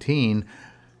 2019,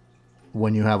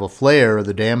 when you have a flare,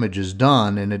 the damage is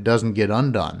done and it doesn't get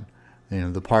undone.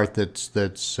 The part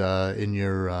that's in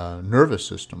your nervous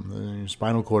system, your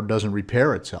spinal cord doesn't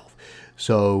repair itself.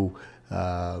 So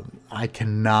I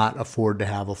cannot afford to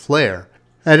have a flare.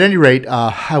 At any rate,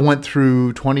 I went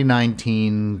through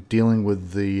 2019 dealing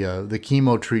with the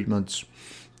chemo treatments,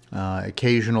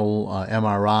 occasional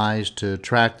MRIs to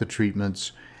track the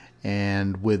treatments,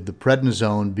 and with the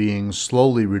prednisone being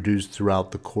slowly reduced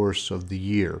throughout the course of the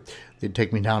year. They'd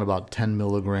take me down about 10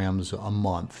 milligrams a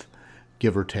month,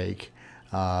 give or take.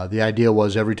 The idea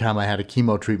was every time I had a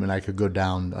chemo treatment, I could go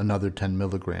down another 10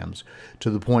 milligrams, to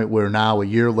the point where now, a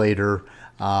year later,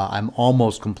 I'm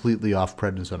almost completely off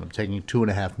prednisone. I'm taking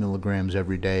 2.5 milligrams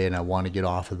every day, and I want to get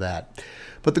off of that.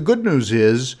 But the good news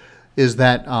is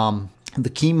that the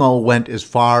chemo went as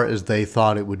far as they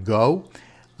thought it would go.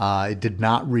 It did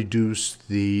not reduce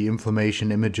the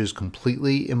inflammation images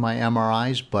completely in my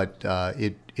MRIs, but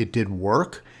it did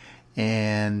work.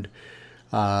 And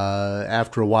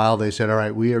after a while, they said, all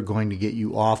right, we are going to get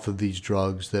you off of these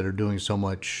drugs that are doing so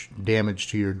much damage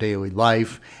to your daily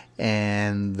life.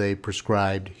 And they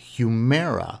prescribed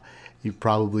Humira. You've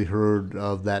probably heard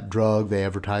of that drug. They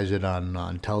advertise it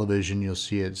on television. You'll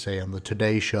see it, say, on the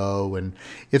Today Show. And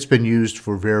it's been used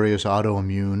for various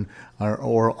autoimmune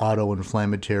or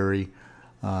autoinflammatory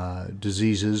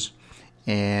diseases.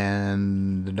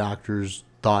 And the doctors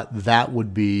thought that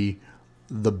would be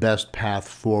the best path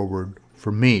forward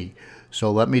for me.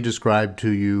 So let me describe to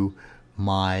you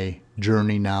my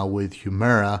journey now with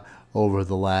Humira over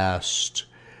the last,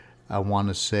 I want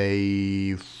to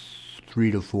say,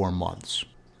 3 to 4 months.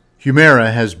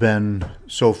 Humira has been,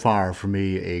 so far for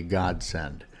me, a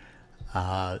godsend.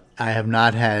 I have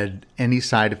not had any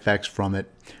side effects from it.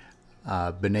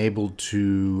 Been able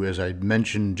to, as I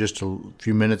mentioned just a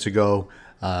few minutes ago,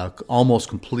 almost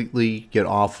completely get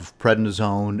off of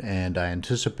prednisone, and I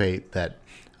anticipate that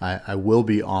I will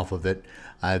be off of it.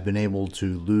 I've been able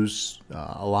to lose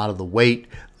a lot of the weight.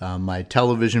 My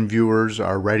television viewers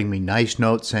are writing me nice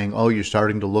notes saying, oh, you're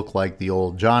starting to look like the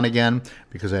old John again,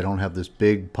 because I don't have this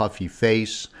big puffy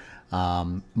face.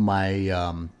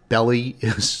 My belly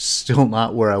is still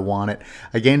not where I want it.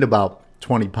 I gained about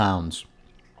 20 pounds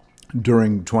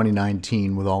during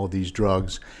 2019 with all of these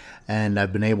drugs, and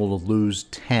I've been able to lose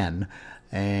 10.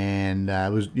 And I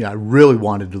really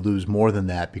wanted to lose more than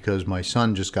that, because my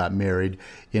son just got married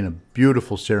in a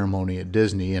beautiful ceremony at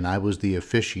Disney, and I was the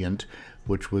officiant,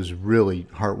 which was really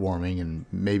heartwarming. And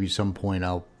maybe some point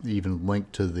I'll even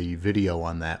link to the video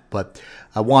on that. But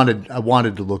I wanted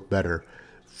to look better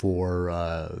for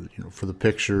the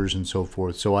pictures and so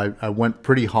forth. So I went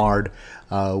pretty hard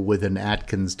with an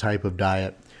Atkins type of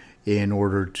diet in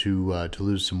order to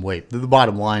lose some weight. The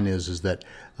bottom line is that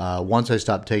once I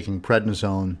stopped taking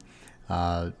prednisone,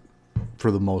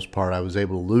 for the most part. I was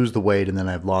able to lose the weight, and then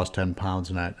I've lost 10 pounds,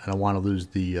 and I want to lose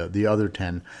the other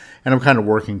 10, and I'm kind of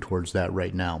working towards that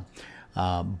right now.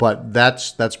 But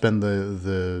that's been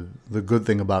the good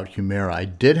thing about Humira. I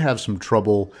did have some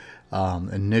trouble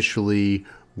initially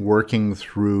working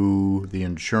through the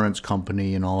insurance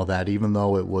company and all of that, even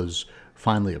though it was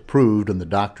finally approved and the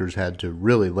doctors had to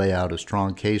really lay out a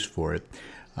strong case for it.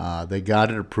 They got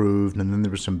it approved, and then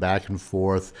there was some back and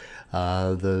forth.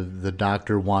 The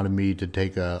doctor wanted me to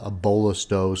take a bolus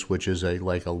dose, which is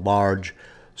like a large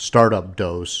startup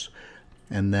dose,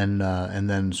 and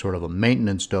then sort of a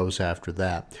maintenance dose after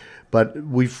that. But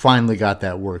we finally got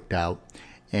that worked out.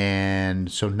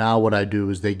 And so now what I do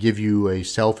is they give you a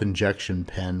self-injection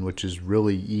pen, which is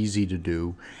really easy to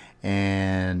do.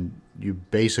 And you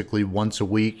basically once a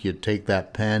week you take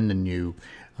that pen and you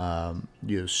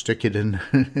stick it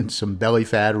in some belly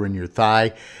fat or in your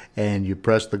thigh, and you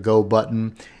press the go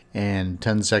button. And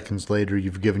 10 seconds later,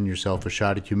 you've given yourself a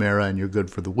shot at Humira, and you're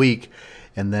good for the week.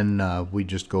 And then we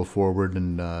just go forward,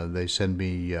 and they send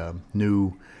me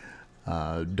new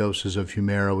doses of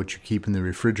Humira, which you keep in the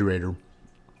refrigerator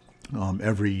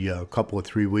every couple of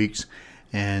 3 weeks,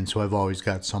 and so I've always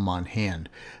got some on hand.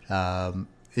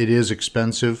 It is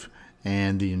expensive,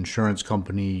 and the insurance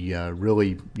company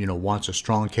really, wants a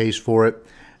strong case for it.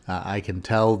 I can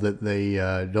tell that they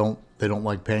don't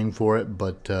like paying for it,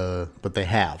 but they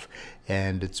have,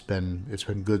 and it's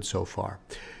been good so far.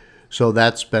 So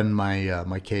that's been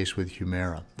my case with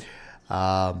Humira.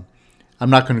 I'm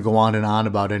not going to go on and on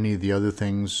about any of the other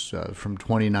things from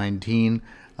 2019.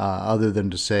 Other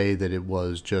than to say that it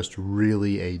was just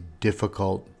really a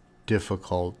difficult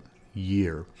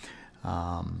year.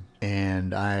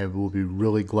 And I will be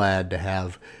really glad to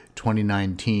have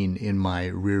 2019 in my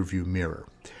rearview mirror.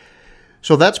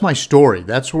 So that's my story.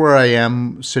 That's where I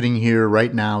am sitting here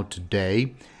right now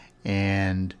today.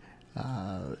 And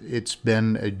it's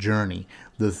been a journey.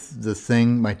 My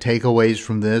takeaways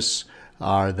from this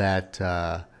are that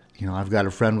I've got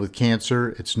a friend with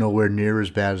cancer. It's nowhere near as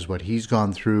bad as what he's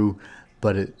gone through,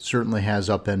 but it certainly has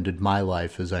upended my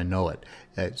life as I know it.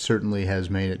 It certainly has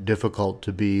made it difficult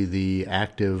to be the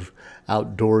active,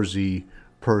 outdoorsy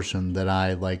person that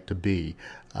I like to be,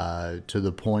 to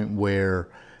the point where,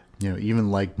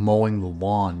 even like mowing the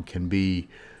lawn can be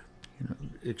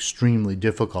extremely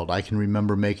difficult. I can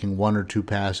remember making 1 or 2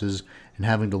 passes and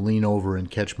having to lean over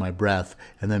and catch my breath,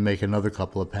 and then make another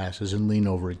couple of passes and lean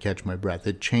over and catch my breath.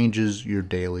 It changes your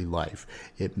daily life.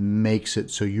 It makes it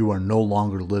so you are no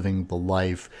longer living the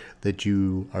life that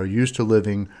you are used to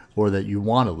living or that you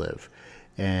want to live.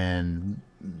 And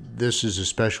this is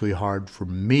especially hard for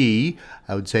me,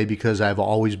 I would say, because I've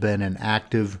always been an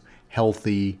active,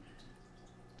 healthy,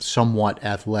 somewhat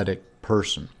athletic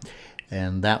person.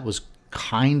 And that was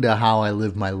kind of how I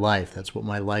lived my life. That's what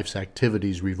my life's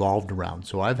activities revolved around.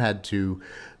 So I've had to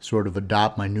sort of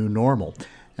adopt my new normal.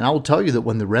 And I will tell you that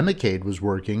when the Remicade was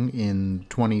working in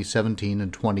 2017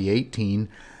 and 2018,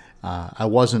 I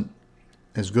wasn't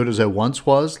as good as I once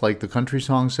was, like the country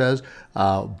song says,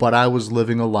 but I was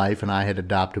living a life and I had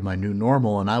adopted my new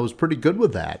normal, and I was pretty good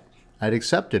with that. I'd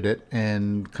accepted it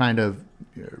and kind of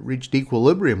reached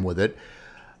equilibrium with it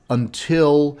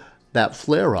until that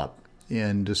flare-up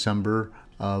in December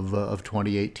of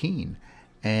 2018.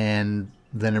 And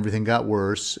then everything got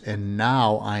worse, and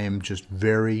now I am just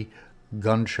very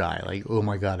gun-shy. Like, oh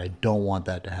my God, I don't want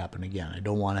that to happen again. I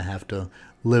don't want to have to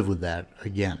live with that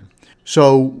again.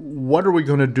 So what are we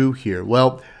going to do here?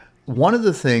 Well, one of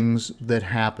the things that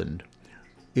happened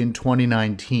in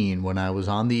 2019 when I was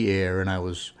on the air and I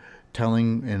was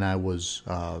taking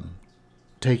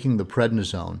the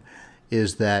prednisone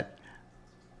is that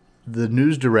the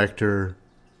news director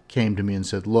came to me and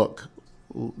said, look,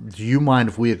 do you mind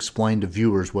if we explain to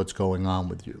viewers what's going on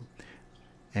with you?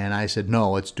 And I said,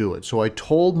 no, let's do it. So I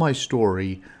told my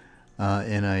story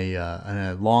in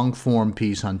a long-form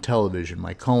piece on television.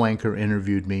 My co-anchor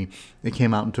interviewed me. They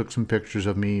came out and took some pictures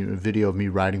of me, a video of me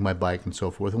riding my bike and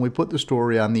so forth. And we put the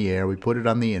story on the air. We put it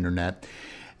on the internet.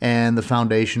 And the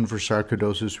Foundation for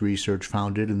Sarcoidosis Research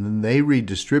found it, and then they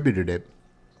redistributed it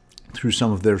through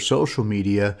some of their social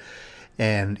media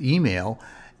and email.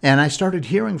 And I started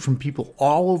hearing from people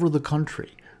all over the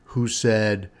country who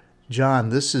said, John,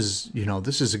 this is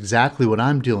exactly what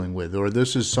I'm dealing with, or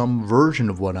this is some version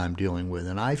of what I'm dealing with.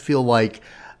 And I feel like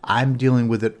I'm dealing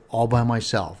with it all by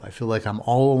myself. I feel like I'm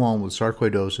all alone with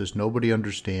sarcoidosis. Nobody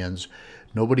understands.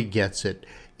 Nobody gets it.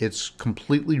 It's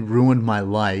completely ruined my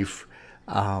life.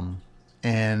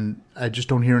 And I just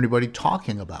don't hear anybody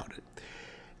talking about it.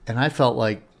 And I felt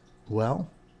like, well,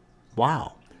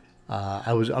 wow.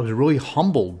 I was really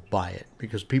humbled by it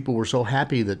because people were so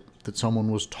happy that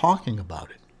someone was talking about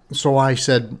it. So I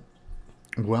said,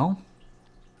 well,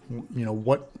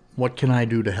 what can I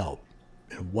do to help?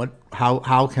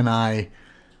 How can I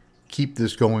keep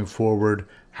this going forward?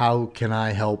 How can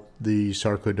I help the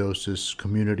sarcoidosis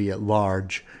community at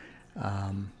large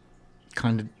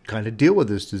kind of deal with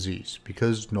this disease?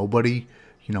 Because nobody,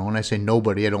 when I say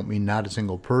nobody, I don't mean not a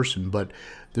single person, but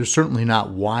there's certainly not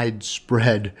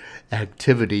widespread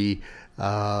activity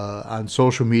on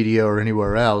social media or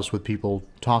anywhere else with people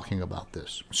talking about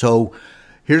this. So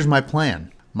here's my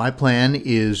plan. My plan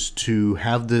is to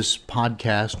have this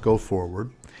podcast go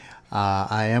forward.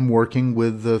 I am working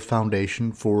with the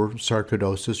Foundation for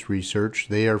Sarcoidosis Research.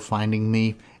 They are finding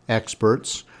me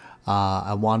experts.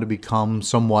 I want to become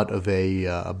somewhat of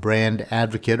a brand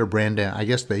advocate or I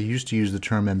guess they used to use the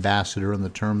term ambassador, and the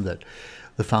term that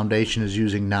the foundation is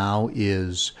using now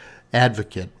is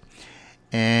advocate.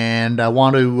 And I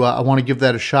want to give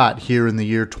that a shot here in the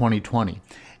year 2020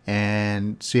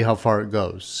 and see how far it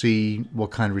goes, see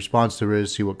what kind of response there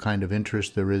is, see what kind of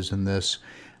interest there is in this.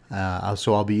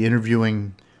 So I'll be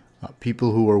interviewing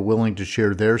people who are willing to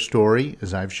share their story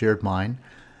as I've shared mine.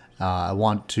 I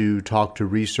want to talk to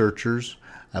researchers.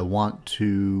 I want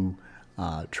to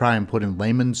try and put in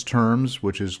layman's terms,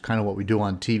 which is kind of what we do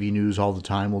on TV news all the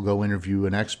time. We'll go interview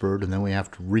an expert, and then we have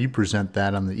to represent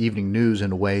that on the evening news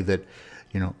in a way that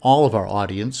all of our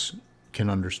audience can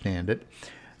understand it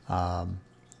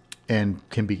and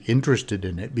can be interested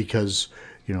in it, because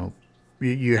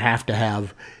you have to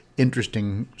have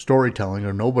interesting storytelling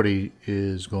or nobody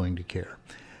is going to care.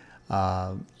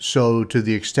 So to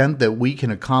the extent that we can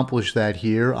accomplish that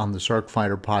here on the Sarc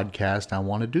Fighter podcast, I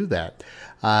want to do that.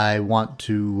 I want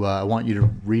you to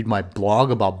read my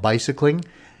blog about bicycling.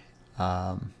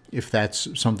 If that's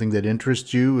something that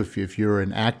interests you, if you're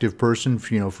an active person,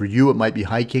 for you it might be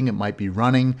hiking, it might be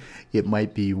running, it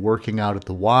might be working out at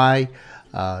the Y,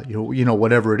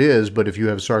 whatever it is. But if you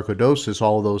have sarcoidosis,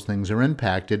 all of those things are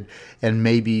impacted, and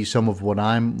maybe some of what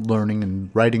I'm learning and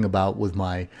writing about with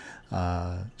my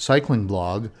cycling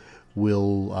blog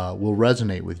will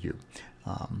resonate with you.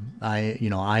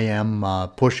 I am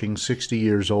pushing 60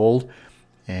 years old.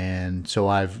 And so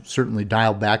I've certainly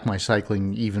dialed back my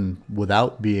cycling even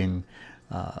without being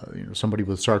somebody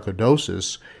with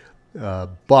sarcoidosis.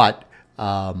 But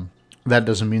that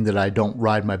doesn't mean that I don't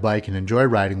ride my bike and enjoy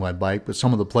riding my bike. But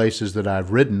some of the places that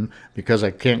I've ridden, because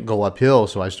I can't go uphill,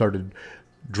 so I started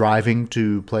driving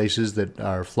to places that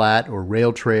are flat or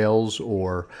rail trails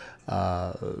or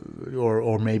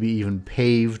maybe even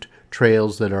paved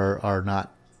trails that are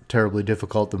not terribly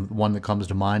difficult. The one that comes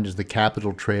to mind is the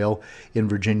Capitol Trail in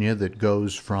Virginia that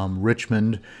goes from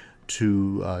Richmond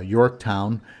to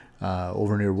Yorktown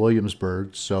over near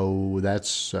Williamsburg. So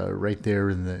that's right there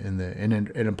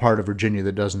in a part of Virginia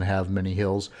that doesn't have many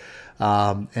hills,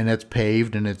 and it's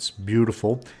paved and it's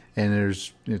beautiful. And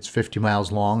it's 50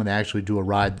 miles long, and they actually do a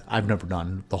ride. I've never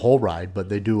done the whole ride, but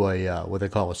they do a what they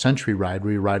call a century ride,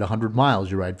 where you ride 100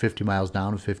 miles. You ride 50 miles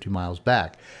down and 50 miles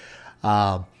back.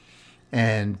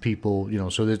 And people,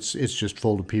 so it's just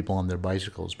full of people on their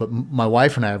bicycles. But my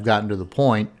wife and I have gotten to the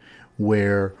point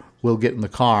where we'll get in the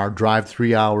car, drive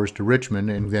 3 hours to Richmond,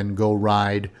 and then go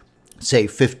ride, say,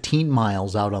 15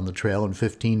 miles out on the trail and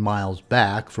 15 miles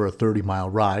back for a 30-mile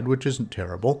ride, which isn't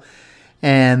terrible.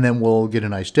 And then we'll get a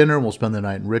nice dinner. We'll spend the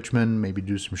night in Richmond, maybe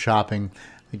do some shopping,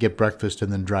 get breakfast,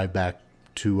 and then drive back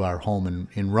to our home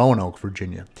in Roanoke,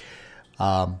 Virginia.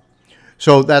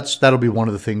 So that'll be one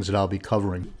of the things that I'll be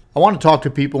covering. I want to talk to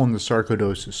people in the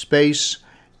sarcoidosis space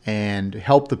and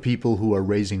help the people who are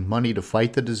raising money to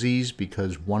fight the disease,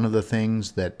 because one of the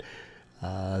things that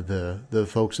the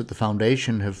folks at the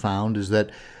foundation have found is that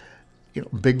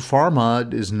big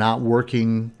pharma is not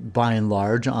working by and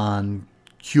large on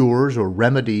cures or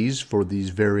remedies for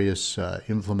these various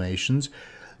inflammations,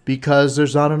 because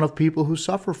there's not enough people who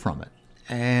suffer from it.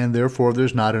 And therefore,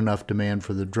 there's not enough demand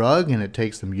for the drug, and it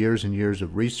takes them years and years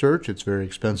of research. It's very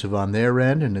expensive on their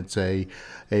end, and it's a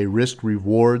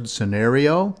risk-reward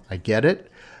scenario. I get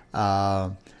it.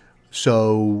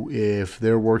 So if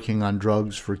they're working on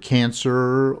drugs for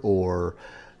cancer or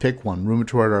pick one,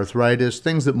 rheumatoid arthritis,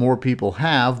 things that more people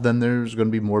have, then there's going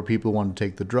to be more people who want to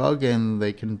take the drug, and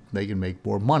they can make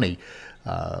more money.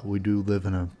 We do live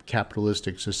in a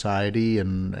capitalistic society,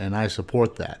 and I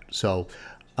support that. So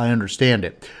I understand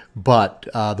it. But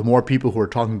the more people who are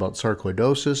talking about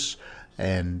sarcoidosis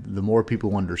and the more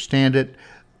people understand it,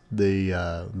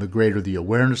 the greater the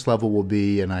awareness level will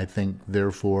be, and I think,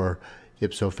 therefore,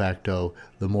 ipso facto,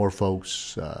 the more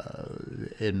folks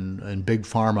in big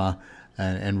pharma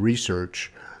and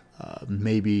research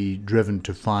maybe driven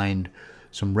to find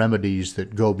some remedies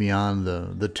that go beyond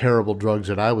the terrible drugs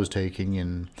that I was taking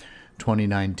in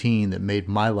 2019 that made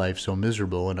my life so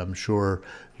miserable, and I'm sure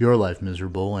your life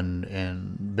miserable,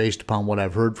 and based upon what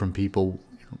I've heard from people,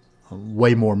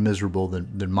 way more miserable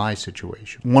than my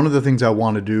situation. One of the things I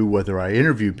want to do, whether I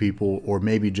interview people or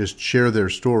maybe just share their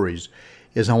stories,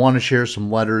 is I want to share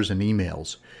some letters and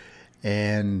emails.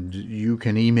 And you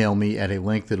can email me at a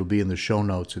link that'll be in the show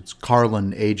notes. It's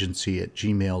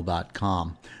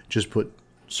carlinagency@gmail.com. Just put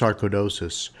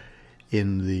sarcoidosis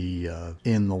in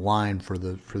the line for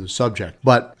the subject.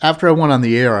 But after I went on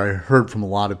the air, I heard from a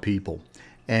lot of people,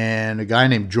 and a guy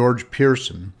named George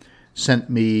Pearson sent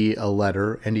me a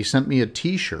letter, and he sent me a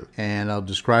t-shirt, and I'll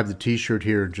describe the t-shirt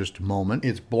here in just a moment.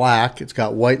 It's black, it's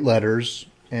got white letters,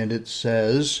 and it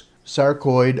says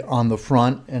sarcoid on the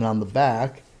front, and on the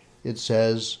back it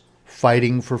says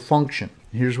fighting for function.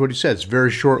 Here's what he said. It's a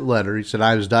very short letter. He said,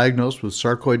 I was diagnosed with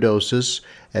sarcoidosis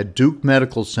at Duke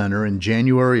Medical Center in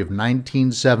January of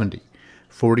 1970.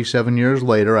 47 years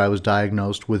later, I was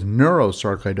diagnosed with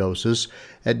neurosarcoidosis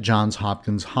at Johns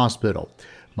Hopkins Hospital.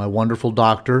 My wonderful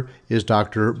doctor is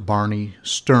Dr. Barney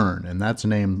Stern, and that's a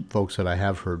name, folks, that I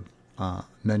have heard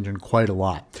mentioned quite a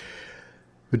lot.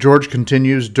 But George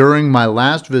continues, during my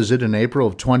last visit in April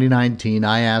of 2019,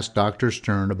 I asked Dr.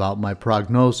 Stern about my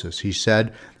prognosis. He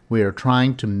said, we are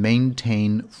trying to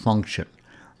maintain function.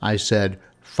 I said,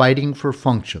 fighting for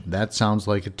function. That sounds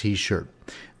like a t-shirt.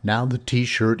 Now the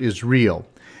t-shirt is real.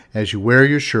 As you wear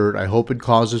your shirt, I hope it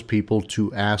causes people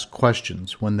to ask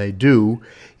questions. When they do,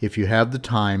 if you have the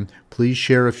time, please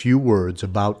share a few words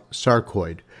about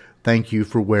sarcoid. Thank you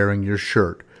for wearing your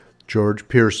shirt. George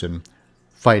Pearson,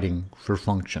 fighting for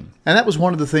function. And that was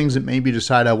one of the things that made me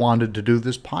decide I wanted to do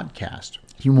this podcast.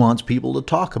 He wants people to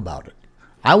talk about it.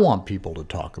 I want people to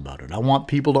talk about it. I want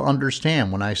people to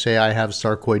understand when I say I have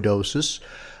sarcoidosis,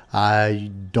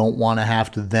 I don't want to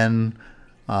have to then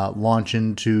launch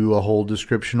into a whole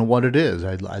description of what it is.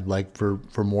 I'd like for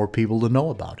more people to know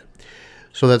about it.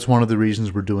 So that's one of the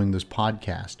reasons we're doing this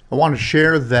podcast. I want to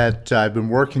share that I've been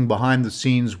working behind the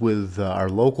scenes with our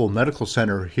local medical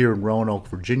center here in Roanoke,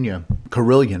 Virginia,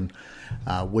 Carlin,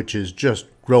 which is just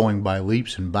growing by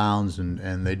leaps and bounds,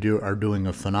 and they are doing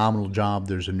a phenomenal job.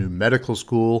 There's a new medical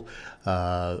school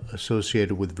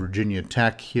associated with Virginia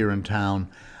Tech here in town.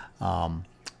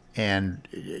 And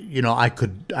you know, I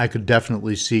could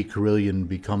definitely see Carlin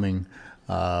becoming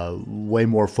way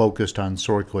more focused on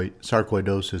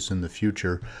sarcoidosis in the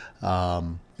future.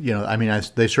 You know, I mean,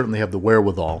 they certainly have the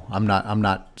wherewithal. I'm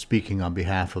not speaking on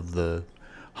behalf of the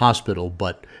hospital,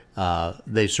 but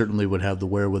they certainly would have the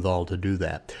wherewithal to do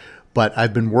that. But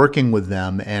I've been working with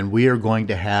them, and we are going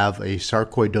to have a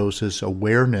sarcoidosis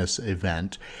awareness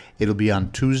event. It'll be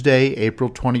on Tuesday, April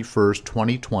 21st,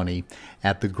 2020,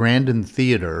 at the Grandin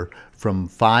Theater from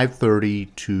 5:30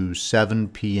 to 7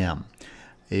 p.m.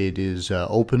 It is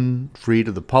open, free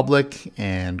to the public,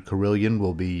 and Carlin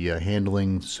will be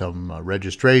handling some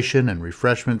registration and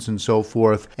refreshments and so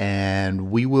forth. And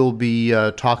we will be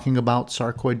talking about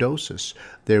sarcoidosis.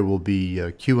 There will be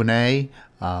Q&A.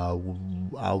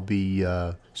 I'll be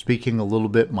speaking a little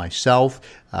bit myself.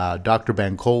 Dr.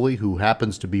 Bancoli, who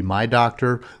happens to be my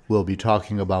doctor, will be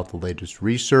talking about the latest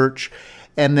research.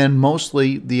 And then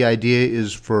mostly the idea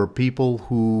is for people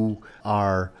who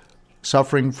are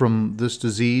suffering from this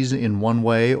disease in one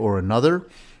way or another,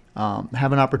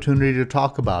 have an opportunity to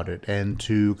talk about it and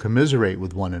to commiserate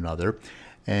with one another.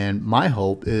 And my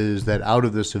hope is that out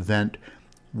of this event,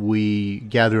 we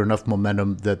gather enough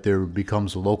momentum that there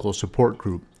becomes a local support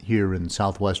group here in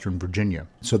southwestern Virginia.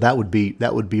 So that would be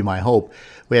my hope.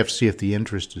 We have to see if the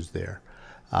interest is there.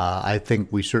 I think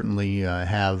we certainly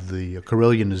have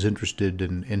Carlin is interested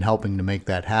in helping to make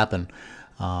that happen.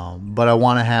 But I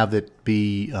want to have it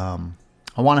be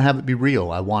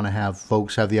real. I want to have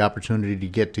folks have the opportunity to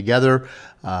get together.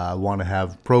 I want to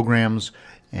have programs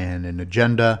and an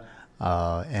agenda.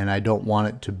 And I don't want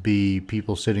it to be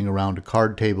people sitting around a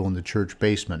card table in the church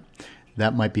basement.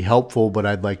 That might be helpful, but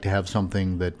I'd like to have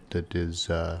something that is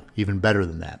even better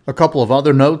than that. A couple of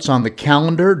other notes on the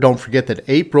calendar. Don't forget that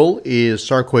April is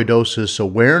Sarcoidosis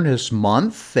Awareness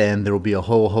Month, and there will be a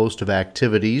whole host of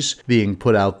activities being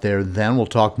put out there then. We'll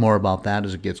talk more about that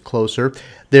as it gets closer.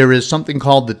 There is something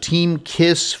called the Team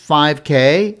KISS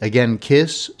 5K. Again,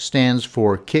 KISS stands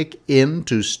for Kick In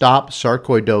to Stop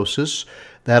Sarcoidosis.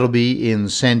 That'll be in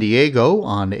San Diego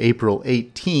on April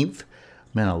 18th.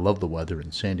 Man, I love the weather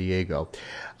in San Diego.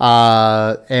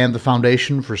 And the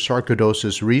Foundation for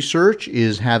Sarcoidosis Research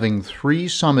is having 3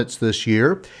 summits this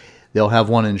year. They'll have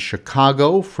one in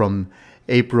Chicago from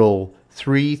April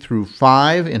 3 through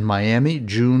 5 in Miami,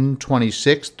 June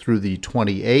 26th through the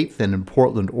 28th, and in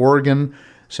Portland, Oregon,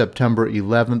 September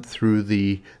 11th through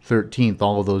the 13th,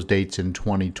 all of those dates in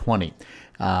 2020.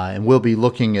 And we'll be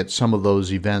looking at some of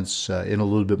those events in a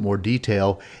little bit more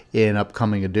detail in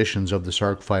upcoming editions of the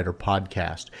Sarc Fighter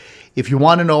podcast. If you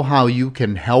want to know how you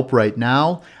can help right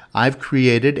now, I've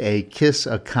created a KISS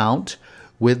account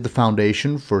with the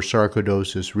Foundation for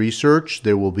Sarcoidosis Research.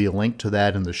 There will be a link to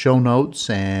that in the show notes,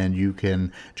 and you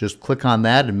can just click on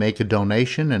that and make a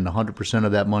donation, and 100%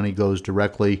 of that money goes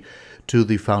directly to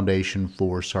the Foundation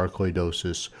for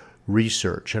Sarcoidosis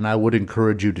Research. And I would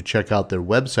encourage you to check out their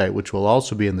website, which will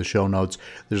also be in the show notes.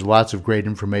 There's lots of great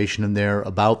information in there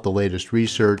about the latest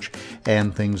research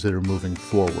and things that are moving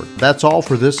forward. That's all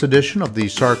for this edition of the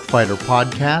Sarc Fighter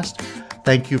podcast.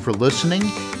 Thank you for listening.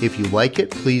 If you like it,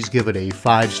 please give it a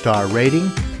 5-star rating.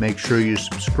 Make sure you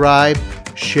subscribe,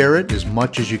 share it as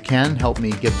much as you can. Help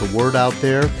me get the word out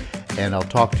there. And I'll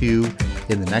talk to you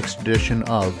in the next edition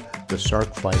of the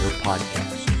Sarc Fighter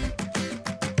podcast.